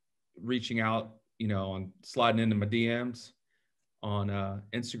just reaching out, on sliding into my DMs on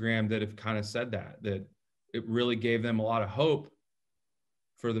Instagram that have kind of said that it really gave them a lot of hope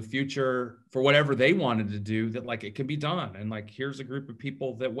for the future, for whatever they wanted to do, that like it can be done. And like, here's a group of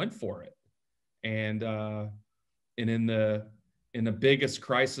people that went for it. And in the biggest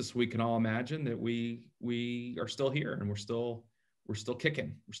crisis we can all imagine, that we are still here and we're still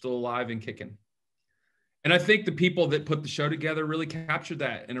kicking. We're still alive and kicking. And I think the people that put the show together really captured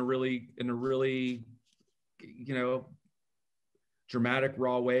that in a really, you know, dramatic,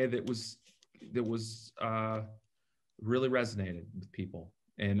 raw way that was really resonated with people.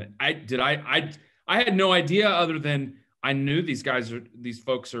 And I had no idea, other than I knew these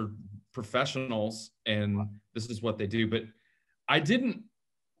folks are professionals and this is what they do, but I didn't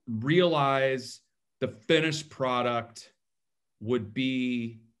realize the finished product would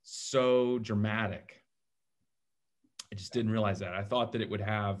be so dramatic. I just didn't realize that. I thought that it would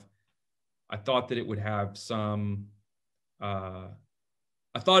have some, I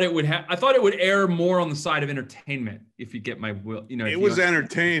thought it would err more on the side of entertainment, if you get my will. You know, it was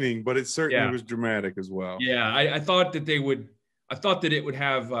entertaining, but it certainly was dramatic as well. Yeah, I thought that it would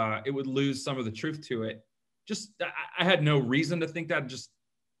have, it would lose some of the truth to it. Just, I had no reason to think that, just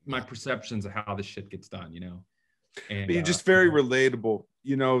my perceptions of how this shit gets done, you know. And but you're just very relatable,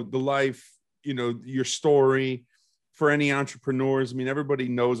 you know, the life, you know, your story. For any entrepreneurs, I mean, everybody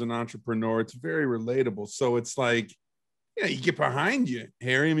knows an entrepreneur. It's very relatable. So it's like, yeah, you get behind you,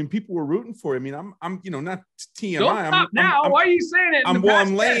 Harry. I mean, people were rooting for you. I mean, I'm, you know, not TMI. Don't stop now. Why are you saying it?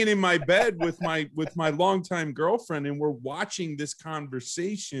 I'm laying in my bed with my longtime girlfriend, and we're watching this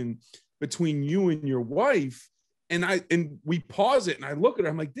conversation between you and your wife. And we pause it, and I look at her.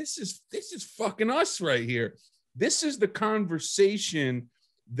 I'm like, this is fucking us right here. This is the conversation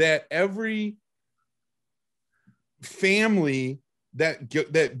that every family that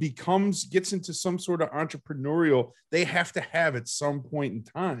gets into some sort of entrepreneurial, they have to have at some point in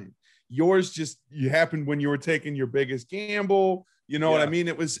time. Yours you happened when you were taking your biggest gamble. You know what I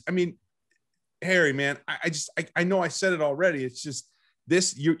mean? Harry, man, I know I said it already. It's just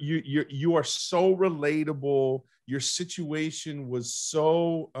this, you are so relatable. Your situation was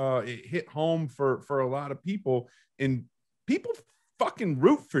so, it hit home for a lot of people, and people fucking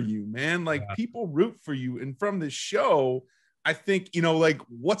root for you, man. Like people root for you. And from the show, I think, you know, like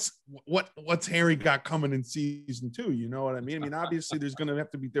what's Harry got coming in season 2? You know what I mean? I mean, obviously there's going to have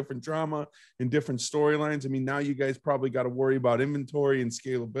to be different drama and different storylines. I mean, now you guys probably got to worry about inventory and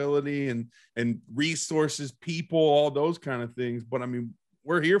scalability and resources, people, all those kind of things. But I mean,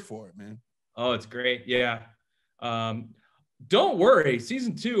 we're here for it, man. Oh, it's great. Yeah. Don't worry.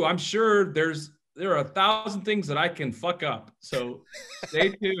 Season 2, I'm sure there are 1,000 things that I can fuck up. So stay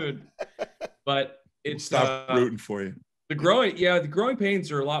tuned. But it's stop rooting for you. The growing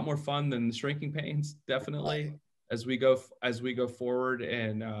pains are a lot more fun than the shrinking pains, definitely, as we go forward.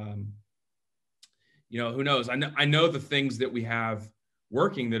 And you know, who knows? I know the things that we have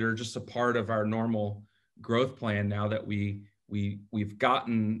working that are just a part of our normal growth plan now that we've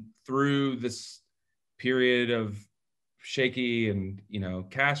gotten through this period of shaky and, you know,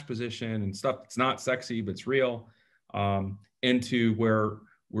 cash position and stuff. It's not sexy, but it's real, into where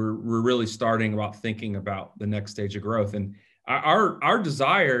we're really starting about thinking about the next stage of growth. And our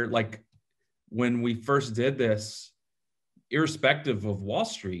desire, like when we first did this, irrespective of Wall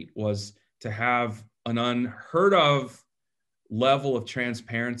Street, was to have an unheard of level of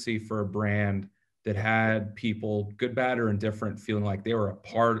transparency for a brand that had people, good, bad, or indifferent, feeling like they were a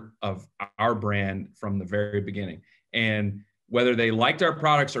part of our brand from the very beginning. And whether they liked our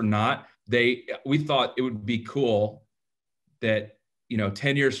products or not, we thought it would be cool that, you know,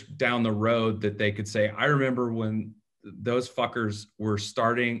 10 years down the road that they could say, I remember when those fuckers were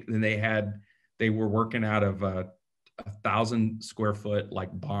starting and they were working out of a 1,000 square foot like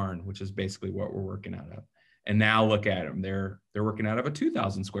barn, which is basically what we're working out of. And now look at them. They're working out of a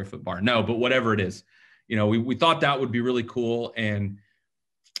 2,000 square foot barn. No, but whatever it is, you know, we thought that would be really cool. And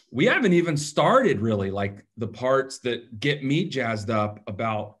we haven't even started really like the parts that get me jazzed up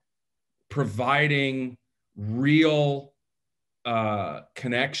about providing real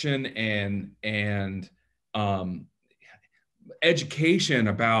connection and education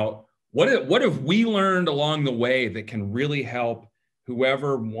about what have we learned along the way that can really help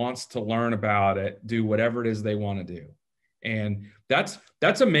whoever wants to learn about it do whatever it is they want to do. And that's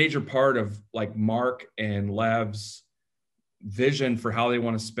a major part of like Mark and Lev's vision for how they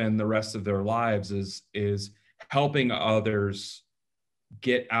want to spend the rest of their lives is helping others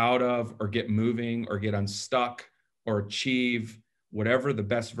get out of or get moving or get unstuck or achieve whatever the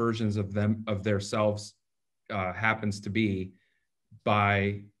best versions of themselves happens to be,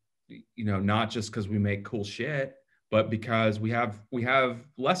 by, you know, not just because we make cool shit, but because we have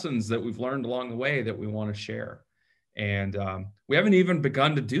lessons that we've learned along the way that we want to share. And we haven't even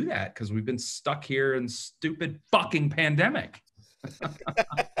begun to do that because we've been stuck here in stupid fucking pandemic.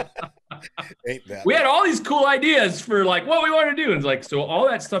 Ain't that we had all these cool ideas for like what we want to do. And it's like, so all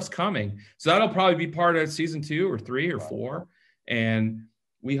that stuff's coming. So that'll probably be part of season 2 or 3 or 4. And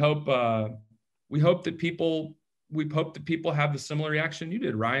we hope we hope that people have the similar reaction you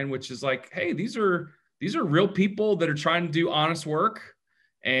did, Ryan, which is like, hey, these are real people that are trying to do honest work,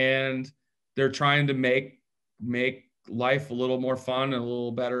 and they're trying to make life a little more fun and a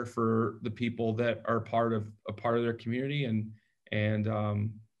little better for the people that are part of their community. And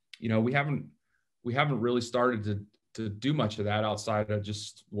you know, we haven't really started to do much of that outside of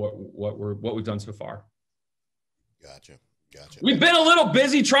just what we've done so far. Gotcha. We've been a little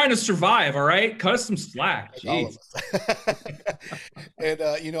busy trying to survive. All right, cut us some slack. Jeez.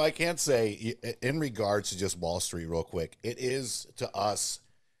 And you know, I can't say in regards to just Wall Street real quick, it is to us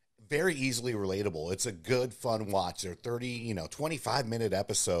very easily relatable. It's a good, fun watch. They're 25-minute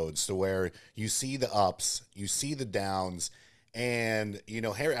episodes to where you see the ups, you see the downs. And, you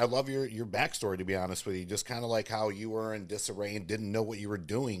know, Harry, I love your backstory, to be honest with you. Just kind of like how you were in disarray and didn't know what you were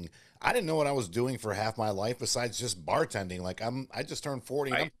doing. I didn't know what I was doing for half my life besides just bartending. Like I just turned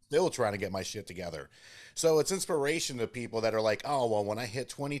 40 and I'm still trying to get my shit together. So it's inspiration to people that are like, oh, well, when I hit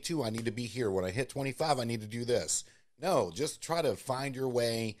 22, I need to be here. When I hit 25, I need to do this. No, just try to find your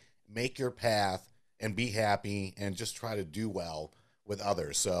way, make your path, and be happy, and just try to do well with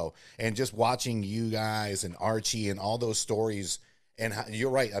others. So, and just watching you guys and Archie and all those stories, and how,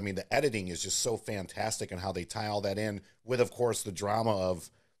 you're right. I mean, the editing is just so fantastic, and how they tie all that in with, of course, the drama of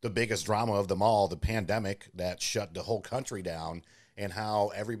the biggest drama of them all, the pandemic that shut the whole country down, and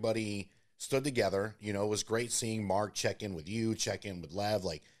how everybody stood together. You know, it was great seeing Mark check in with you, check in with Lev,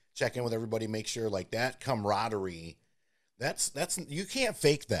 like check in with everybody, make sure like that camaraderie. That's you can't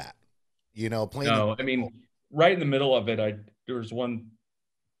fake that. You know, playing. No, I mean, right in the middle of it, there was one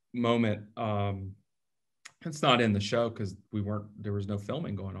moment. It's not in the show because there was no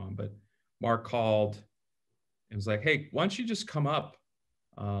filming going on. But Mark called and was like, "Hey, why don't you just come up,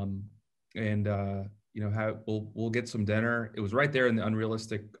 and you know, we'll get some dinner." It was right there in the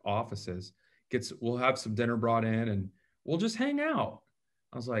Unrealistic offices. We'll have some dinner brought in and we'll just hang out.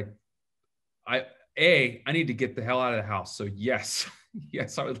 I was like, I need to get the hell out of the house. So yes,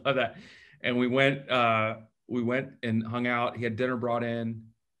 yes, I would love that. And we went and hung out. He had dinner brought in.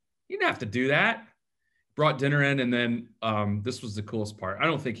 He didn't have to do that. Brought dinner in. And then this was the coolest part. I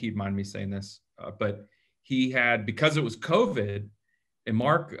don't think he'd mind me saying this, but he had, because it was COVID, and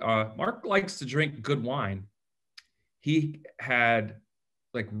Mark likes to drink good wine. He had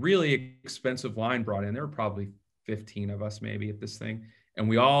like really expensive wine brought in. There were probably 15 of us maybe at this thing. And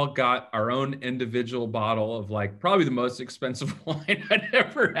we all got our own individual bottle of like probably the most expensive wine I'd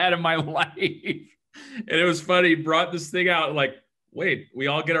ever had in my life. And it was funny. He brought this thing out like, wait, we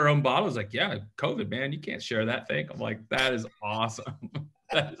all get our own bottles. Like, yeah, COVID, man, you can't share that thing. I'm like, that is awesome.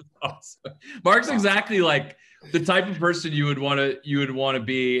 That is awesome. Mark's exactly like the type of person you would want to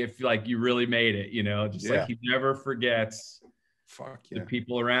be if like you really made it, you know, just like he never forgets the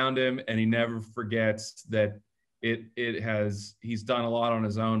people around him, and he never forgets that he's done a lot on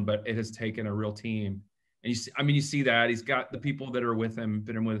his own, but it has taken a real team. And you see that he's got the people that are with him,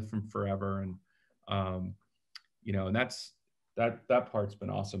 been with him forever. And, you know, and that part's been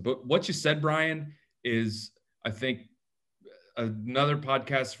awesome. But what you said, Brian, is I think another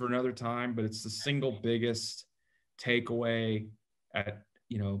podcast for another time, but it's the single biggest takeaway at,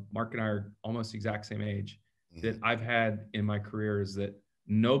 you know, Mark and I are almost the exact same age that I've had in my career is that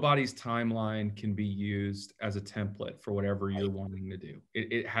nobody's timeline can be used as a template for whatever you're wanting to do.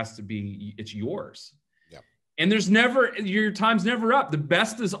 It has to be, it's yours. Yep. And your time's never up. The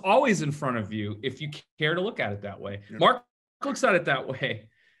best is always in front of you if you care to look at it that way. Yep. Mark looks at it that way,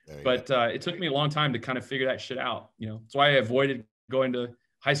 but it took me a long time to kind of figure that shit out. You know, that's why I avoided going to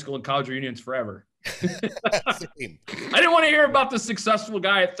high school and college reunions forever. I didn't want to hear about the successful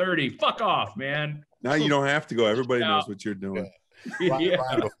guy at 30. Fuck off, man. Now you don't have to go. Everybody knows what you're doing.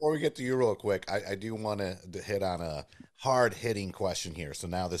 Ryan, before we get to you real quick, I do want to hit on a hard-hitting question here. So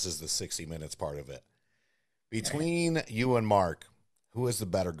now this is the 60 minutes part of it. Between you and Mark, who is the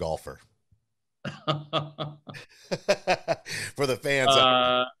better golfer? For the fans.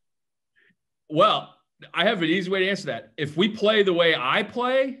 Well, I have an easy way to answer that. If we play the way I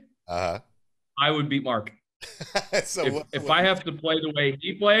play, I would beat Mark. So if I have to play the way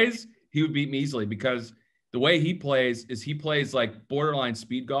he plays, he would beat me easily, because the way he plays is he plays like borderline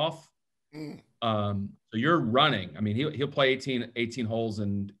speed golf. So you're running. I mean, he'll play 18 holes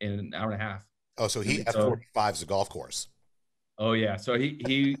in an hour and a half. Oh, so he at 45 is a golf course. Oh yeah. So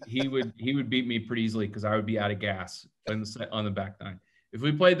he would beat me pretty easily because I would be out of gas on the back nine. If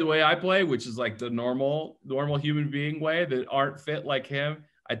we played the way I play, which is like the normal human being way that aren't fit like him,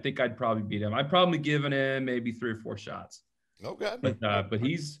 I think I'd probably beat him. I'd probably given him maybe 3 or 4 shots. Okay. But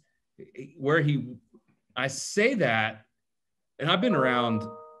he's where I say that, and I've been around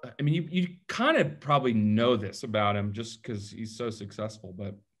I mean, you kind of probably know this about him just because he's so successful,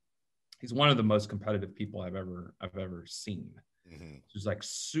 but he's one of the most competitive people I've ever seen. Mm-hmm. He's like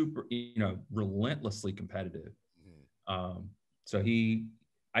super, relentlessly competitive. Mm-hmm. So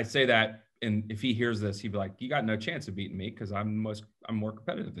I say that, and if he hears this, he'd be like, "You got no chance of beating me because I'm more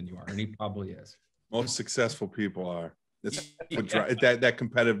competitive than you are," and he probably is. Most successful people are. That's what that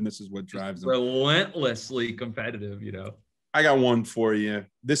competitiveness is what drives them. Relentlessly competitive, I got one for you.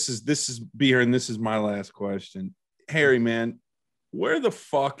 This is Beer, and this is my last question. Harry, man, where the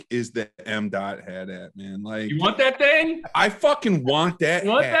fuck is the M. Dot hat at, man? Like, you want that thing? I fucking want that. You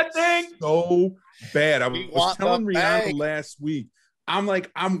want hat that thing so bad. I was telling Rihanna bag. last week.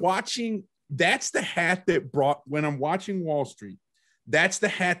 I'm watching. That's the hat that brought when I'm watching Wall Street. That's the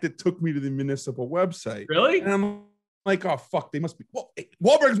hat that took me to the Municipal website. Really? And I'm like, oh fuck, they must be. Well,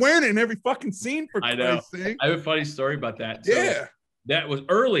 Wahlberg's wearing it in every fucking scene. For Christ's sake. I have a funny story about that. So yeah, that was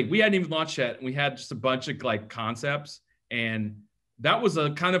early. We hadn't even launched yet. We had just a bunch of like concepts, and that was a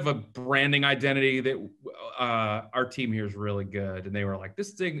kind of a branding identity that our team here is really good. And they were like,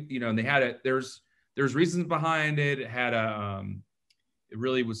 this thing, and they had it. There's reasons behind it. It had it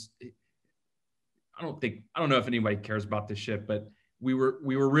really was. I don't know if anybody cares about this shit, but we were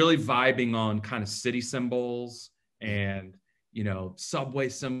really vibing on kind of city symbols and subway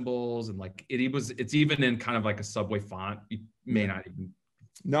symbols, and like it's even in kind of like a subway font. You may not even.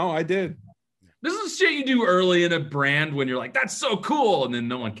 No, I did. This is shit you do early in a brand when you're like, that's so cool, and then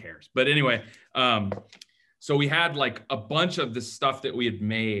no one cares. But anyway, so we had like a bunch of this stuff that we had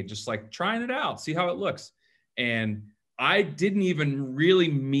made, just like trying it out, see how it looks. And I didn't even really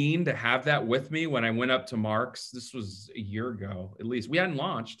mean to have that with me when I went up to Mark's. This was a year ago, at least. We hadn't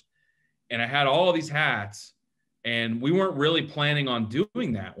launched, and I had all these hats, and we weren't really planning on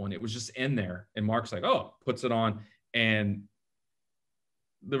doing that one. It was just in there, and Mark's like, oh, puts it on, and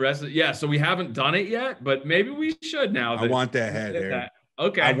the rest of so we haven't done it yet, but maybe we should now. I want that hat, Harry.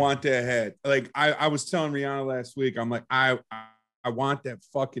 Okay. I want that hat. Like I was telling Rihanna last week, I'm like, I want that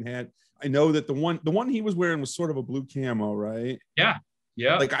fucking hat. I know that the one he was wearing was sort of a blue camo, right? Yeah.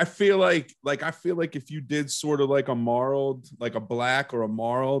 Yeah. Like I feel like if you did sort of like a marled, like a black or a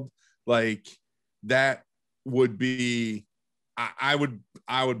marled, like that would be I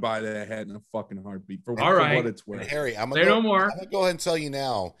would buy that hat in a fucking heartbeat for what it's worth. Harry, I'm gonna go ahead and tell you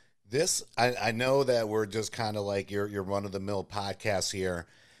now. This I know that we're just kind of like your run of the mill podcast here.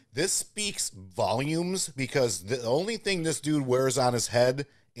 This speaks volumes because the only thing this dude wears on his head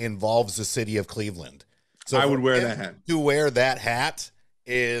involves the city of Cleveland. So I would wear that hat. To wear that hat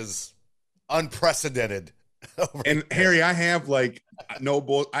is unprecedented. And Harry, I have like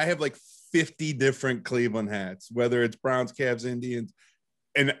I have like 50 different Cleveland hats, whether it's Browns, Cavs, Indians.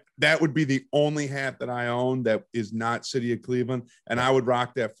 And that would be the only hat that I own that is not City of Cleveland. And I would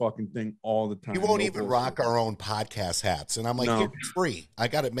rock that fucking thing all the time. You won't even rock our own podcast hats. And I'm like, no. It's free. I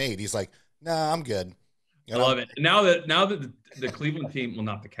got it made. He's like, nah, I'm good. I love it. Now that the Cleveland team, well,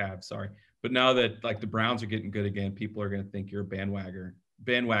 not the Cavs, sorry, but now that like the Browns are getting good again, people are going to think you're a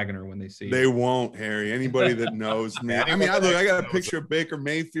bandwagoner when they see you. They won't, Harry. Anybody that knows me. I mean, I got a picture of Baker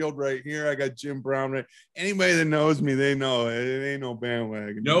Mayfield right here. I got Jim Brown right. Anybody that knows me, they know it ain't no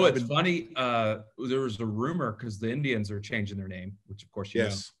bandwagon. No, it's funny. There was a rumor because the Indians are changing their name, which of course you know.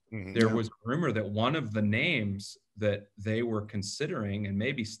 Mm-hmm. There was a rumor that one of the names that they were considering and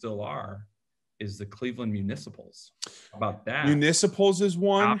maybe still are is the Cleveland Municipals. How about that? Municipals is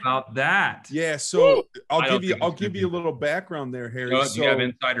one. How about that? Yeah. So I'll give you a little background there, Harry. Do you have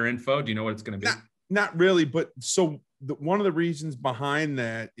insider info? Do you know what it's going to be? Not really, but so one of the reasons behind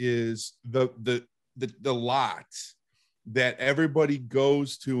that is the lot that everybody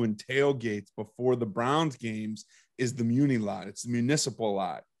goes to and tailgates before the Browns games is the Muni lot. It's the Municipal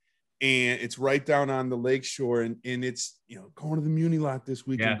lot. And it's right down on the lakeshore, and it's, going to the Muni lot this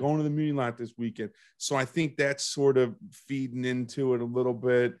weekend, going to the Muni lot this weekend. So I think that's sort of feeding into it a little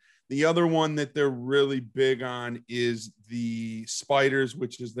bit. The other one that they're really big on is the Spiders,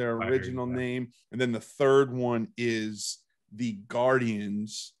 which is their original name. And then the third one is the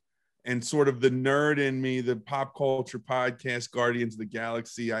Guardians. And sort of the nerd in me, the pop culture podcast, Guardians of the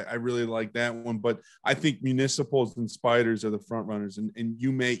Galaxy, I really like that one. But I think Municipals and Spiders are the front runners, and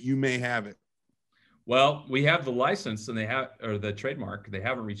you may have it. Well, we have the license and or the trademark. They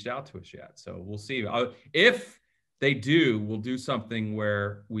haven't reached out to us yet, so we'll see. If they do, we'll do something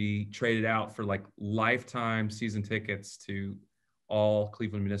where we trade it out for like lifetime season tickets to all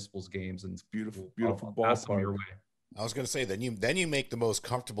Cleveland Municipals games, and beautiful ballpark. Your way. I was going to say, then you make the most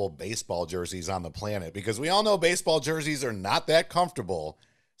comfortable baseball jerseys on the planet, because we all know baseball jerseys are not that comfortable.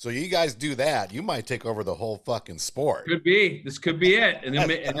 So you guys do that, you might take over the whole fucking sport. Could be. This could be it. And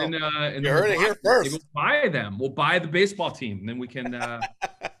then You heard it here first. We'll buy them. We'll buy the baseball team, and then we can. They're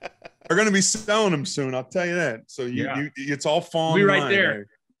going to be selling them soon. I'll tell you that. So it's all fun. We'll be right there.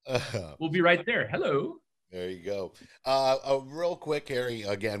 We'll be right there. Hello. There you go. Real quick, Harry,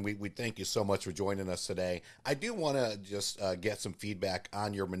 again, we thank you so much for joining us today. I do want to just get some feedback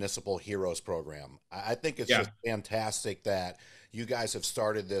on your Municipal Heroes program. I think it's just fantastic that you guys have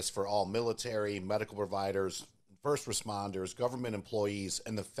started this for all military, medical providers, first responders, government employees,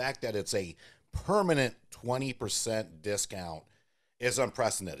 and the fact that it's a permanent 20% discount is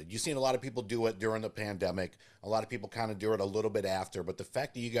unprecedented. You've seen a lot of people do it during the pandemic. A lot of people kind of do it a little bit after, but the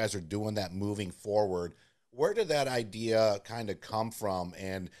fact that you guys are doing that moving forward, where did that idea kind of come from?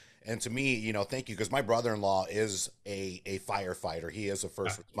 And to me, you know, thank you, because my brother-in-law is a firefighter. He is a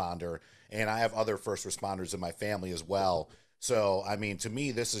first responder, and I have other first responders in my family as well. So, I mean, to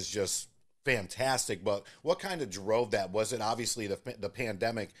me, this is just fantastic. But what kind of drove that? Was it obviously the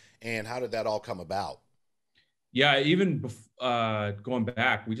pandemic, and how did that all come about? Yeah, even going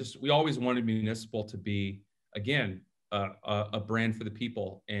back, we always wanted Municipal to be, again, a brand for the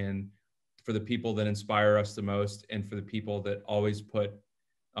people, and for the people that inspire us the most, and for the people that always put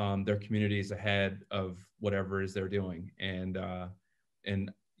their communities ahead of whatever it is they're doing. And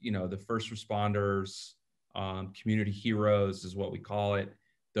you know, the first responders, community heroes is what we call it.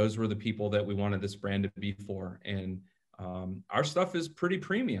 Those were the people that we wanted this brand to be for. And our stuff is pretty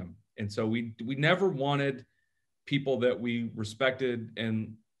premium. And so we never wanted people that we respected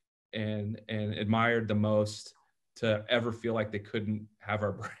and admired the most to ever feel like they couldn't have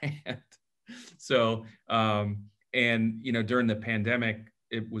our brand. So, and, you know, during the pandemic,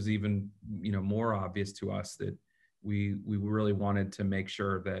 it was even, you know, more obvious to us that we really wanted to make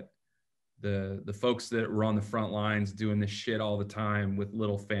sure that the folks that were on the front lines doing this shit all the time with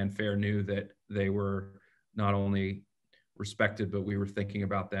little fanfare knew that they were not only respected, but we were thinking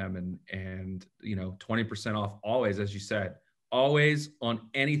about them. And you know, 20% off always, as you said, always on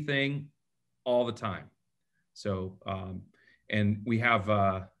anything, all the time. So, and we have,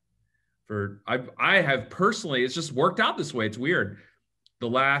 I have personally, it's just worked out this way. It's weird. The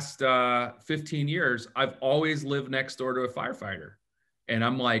last 15 years, I've always lived next door to a firefighter. And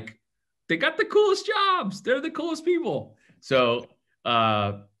I'm like, they got the coolest jobs. They're the coolest people. So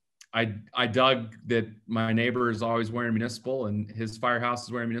I dug that my neighbor is always wearing Municipal, and his firehouse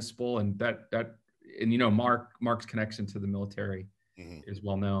is wearing Municipal, and and you know, Mark's connection to the military is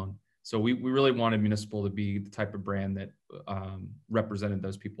well known. So we really wanted Municipal to be the type of brand that represented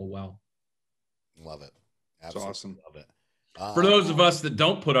those people well. Love it. Absolutely. That's awesome. Love it. For those of us that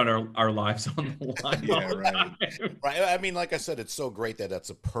don't put on our lives on the line. Yeah, right. Right. I mean, like I said, it's so great that that's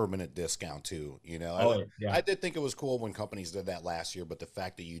a permanent discount too. You know, I did think it was cool when companies did that last year, but the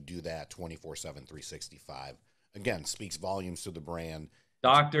fact that you do that 24/7, 365, again, speaks volumes to the brand.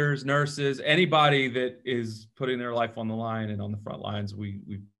 Doctors, nurses, anybody that is putting their life on the line and on the front lines, we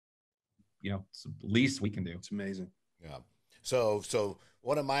you know, it's the least we can do. It's amazing. Yeah. So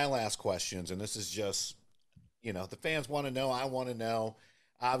one of my last questions, and this is just, you know, the fans want to know, I want to know,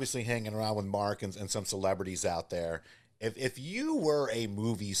 obviously hanging around with Mark and some celebrities out there. If you were a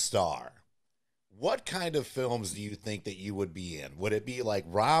movie star, what kind of films do you think that you would be in? Would it be like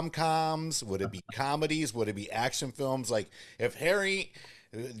rom-coms? Would it be comedies? Would it be action films? Like, if Harry,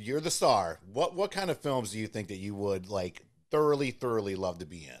 you're the star, what kind of films do you think that you would like thoroughly love to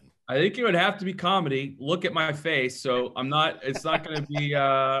be in? I think it would have to be comedy. Look at my face. So it's not going to be,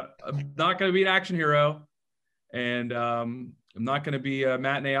 I'm not going to be an action hero. And I'm not going to be a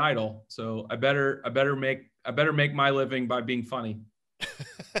matinee idol, so I better make my living by being funny.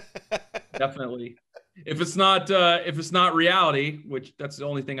 Definitely. If it's not reality, which that's the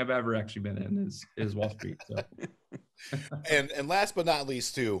only thing I've ever actually been in is Wall Street. So. and last but not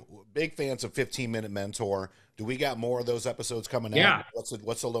least, too, big fans of 15-Minute Mentor. Do we got more of those episodes coming out? Yeah.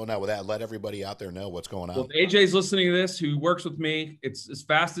 What's the lowdown with that? Let everybody out there know what's going on. Well, if AJ's listening to this, who works with me, it's as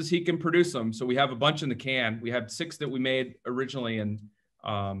fast as he can produce them. So we have a bunch in the can. We have 6 that we made originally. And,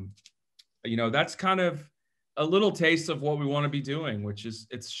 you know, that's kind of a little taste of what we want to be doing, which is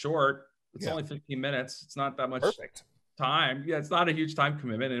it's short. It's only 15 minutes. It's not that much time. Yeah, it's not a huge time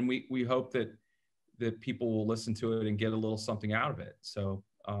commitment. And we hope that people will listen to it and get a little something out of it. So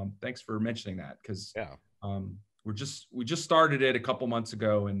thanks for mentioning that, because we just started it a couple months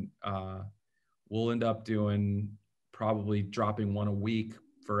ago, and we'll end up probably dropping one a week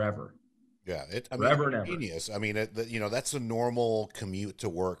forever. Yeah, forever and ever. Genius. I mean, you know, that's a normal commute to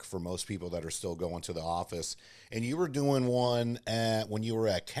work for most people that are still going to the office. And you were doing one when you were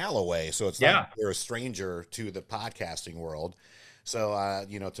at Callaway, so it's not like you're a stranger to the podcasting world. So,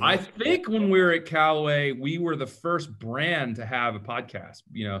 to I think when we were at Callaway, we were the first brand to have a podcast,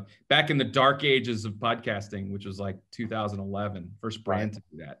 back in the dark ages of podcasting, which was like 2011, first brand to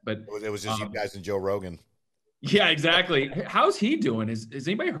do that. But it was just you guys and Joe Rogan. Yeah, exactly. How's he doing? Has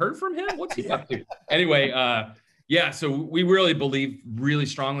anybody heard from him? What's he up to? Anyway, yeah, so we really believe really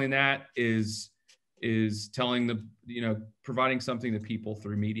strongly in that is telling providing something to people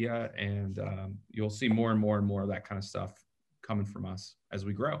through media, and you'll see more and more and more of that kind of stuff coming from us as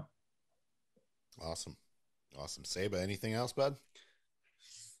we grow. Awesome. Saba, anything else, bud?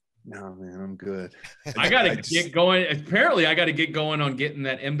 No, man, I'm good. I got to get going. Apparently, I got to get going on getting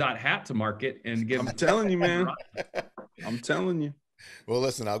that M.Dot hat to market and give. I'm telling you, man. I'm telling you. Well,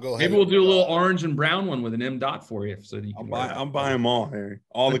 listen, I'll go ahead. Maybe we'll do a little orange and brown one with an M.Dot for you, so that you can. I'll buy them all, Harry.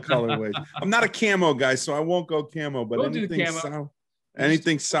 All the colorways. I'm not a camo guy, so I won't go camo. But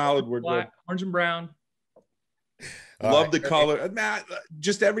anything solid, we're good. Orange and brown. Love the color.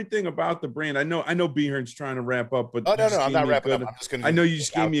 Just everything about the brand. I know Beehern's trying to wrap up, but no, I'm not wrapping up. I'm just gonna. I know you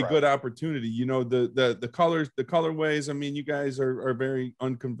just gave me a good opportunity. The colors, the colorways. I mean, you guys are very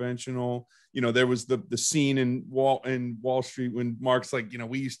unconventional. There was the scene in Wall Street when Mark's like,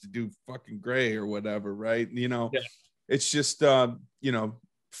 we used to do fucking gray or whatever, right? Yeah. It's just I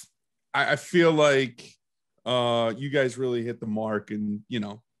feel like you guys really hit the mark, and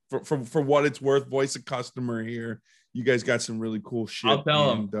for what it's worth, voice of customer here. You guys got some really cool shit. I'll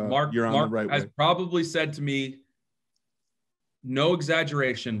tell him, Mark, you're on the right has way. Probably said to me, no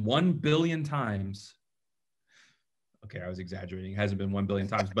exaggeration, 1 billion times. Okay, I was exaggerating. It hasn't been 1 billion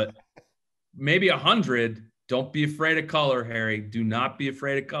times, but maybe 100. Don't be afraid of color, Harry. Do not be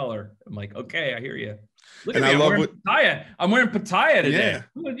afraid of color. I'm like, okay, I hear you. Look at me. I'm wearing Pattaya today.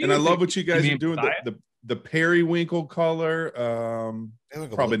 Yeah. And I love what you guys are doing. The periwinkle color.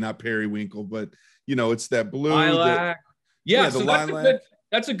 Probably not periwinkle, but it's that blue. Lilac. So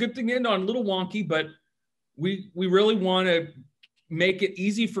that's a good thing to end on. A little wonky, but we really want to make it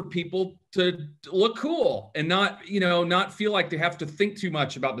easy for people to look cool and not feel like they have to think too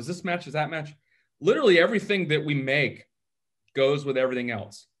much about, does this match, does that match? Literally everything that we make goes with everything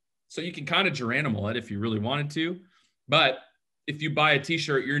else. So you can kind of geranimal it if you really wanted to, but if you buy a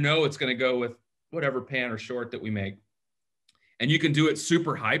t-shirt, it's going to go with whatever pant or short that we make. And you can do it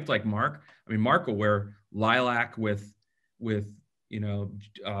super hyped like Mark. I mean, Mark will wear lilac with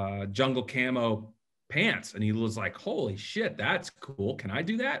jungle camo pants. And he was like, holy shit, that's cool. Can I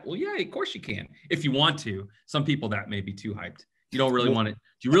do that? Well, yeah, of course you can. If you want to. Some people that may be too hyped. You don't really want it.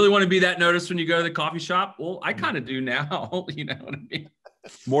 Do you really want to be that noticed when you go to the coffee shop? Well, I kind of do now. You know what I mean?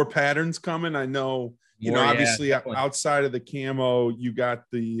 More patterns coming. I know, obviously outside of the camo, you got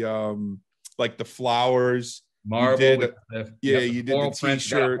the, like the flowers. Marble. You did the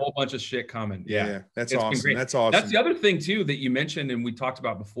t-shirt. A whole bunch of shit coming. Yeah, that's awesome. That's awesome. That's the other thing too that you mentioned and we talked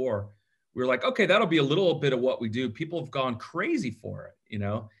about before. We were like, okay, that'll be a little bit of what we do. People have gone crazy for it.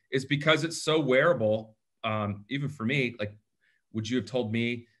 It's because it's so wearable. Even for me, like, would you have told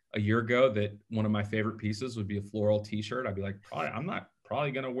me a year ago that one of my favorite pieces would be a floral t-shirt? I'd be like, I'm not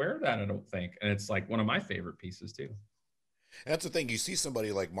probably going to wear that, I don't think. And it's like one of my favorite pieces too. And that's the thing. You see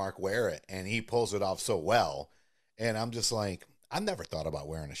somebody like Mark wear it and he pulls it off so well. And I'm just like, I've never thought about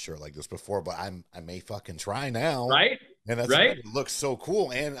wearing a shirt like this before, but I may fucking try now. Right. And that's right. It looks so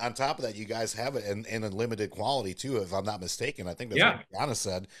cool. And on top of that, you guys have it in a limited quality too, if I'm not mistaken. I think that's what Brianna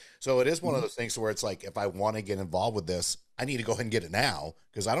said. So it is one of those things where it's like, if I want to get involved with this, I need to go ahead and get it now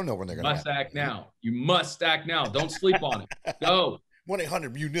because I don't know when they're going to. Must act now. You must act now. Don't sleep on it. Go.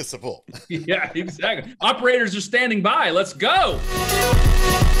 1-800 Municipal. Yeah, exactly. Operators are standing by. Let's go.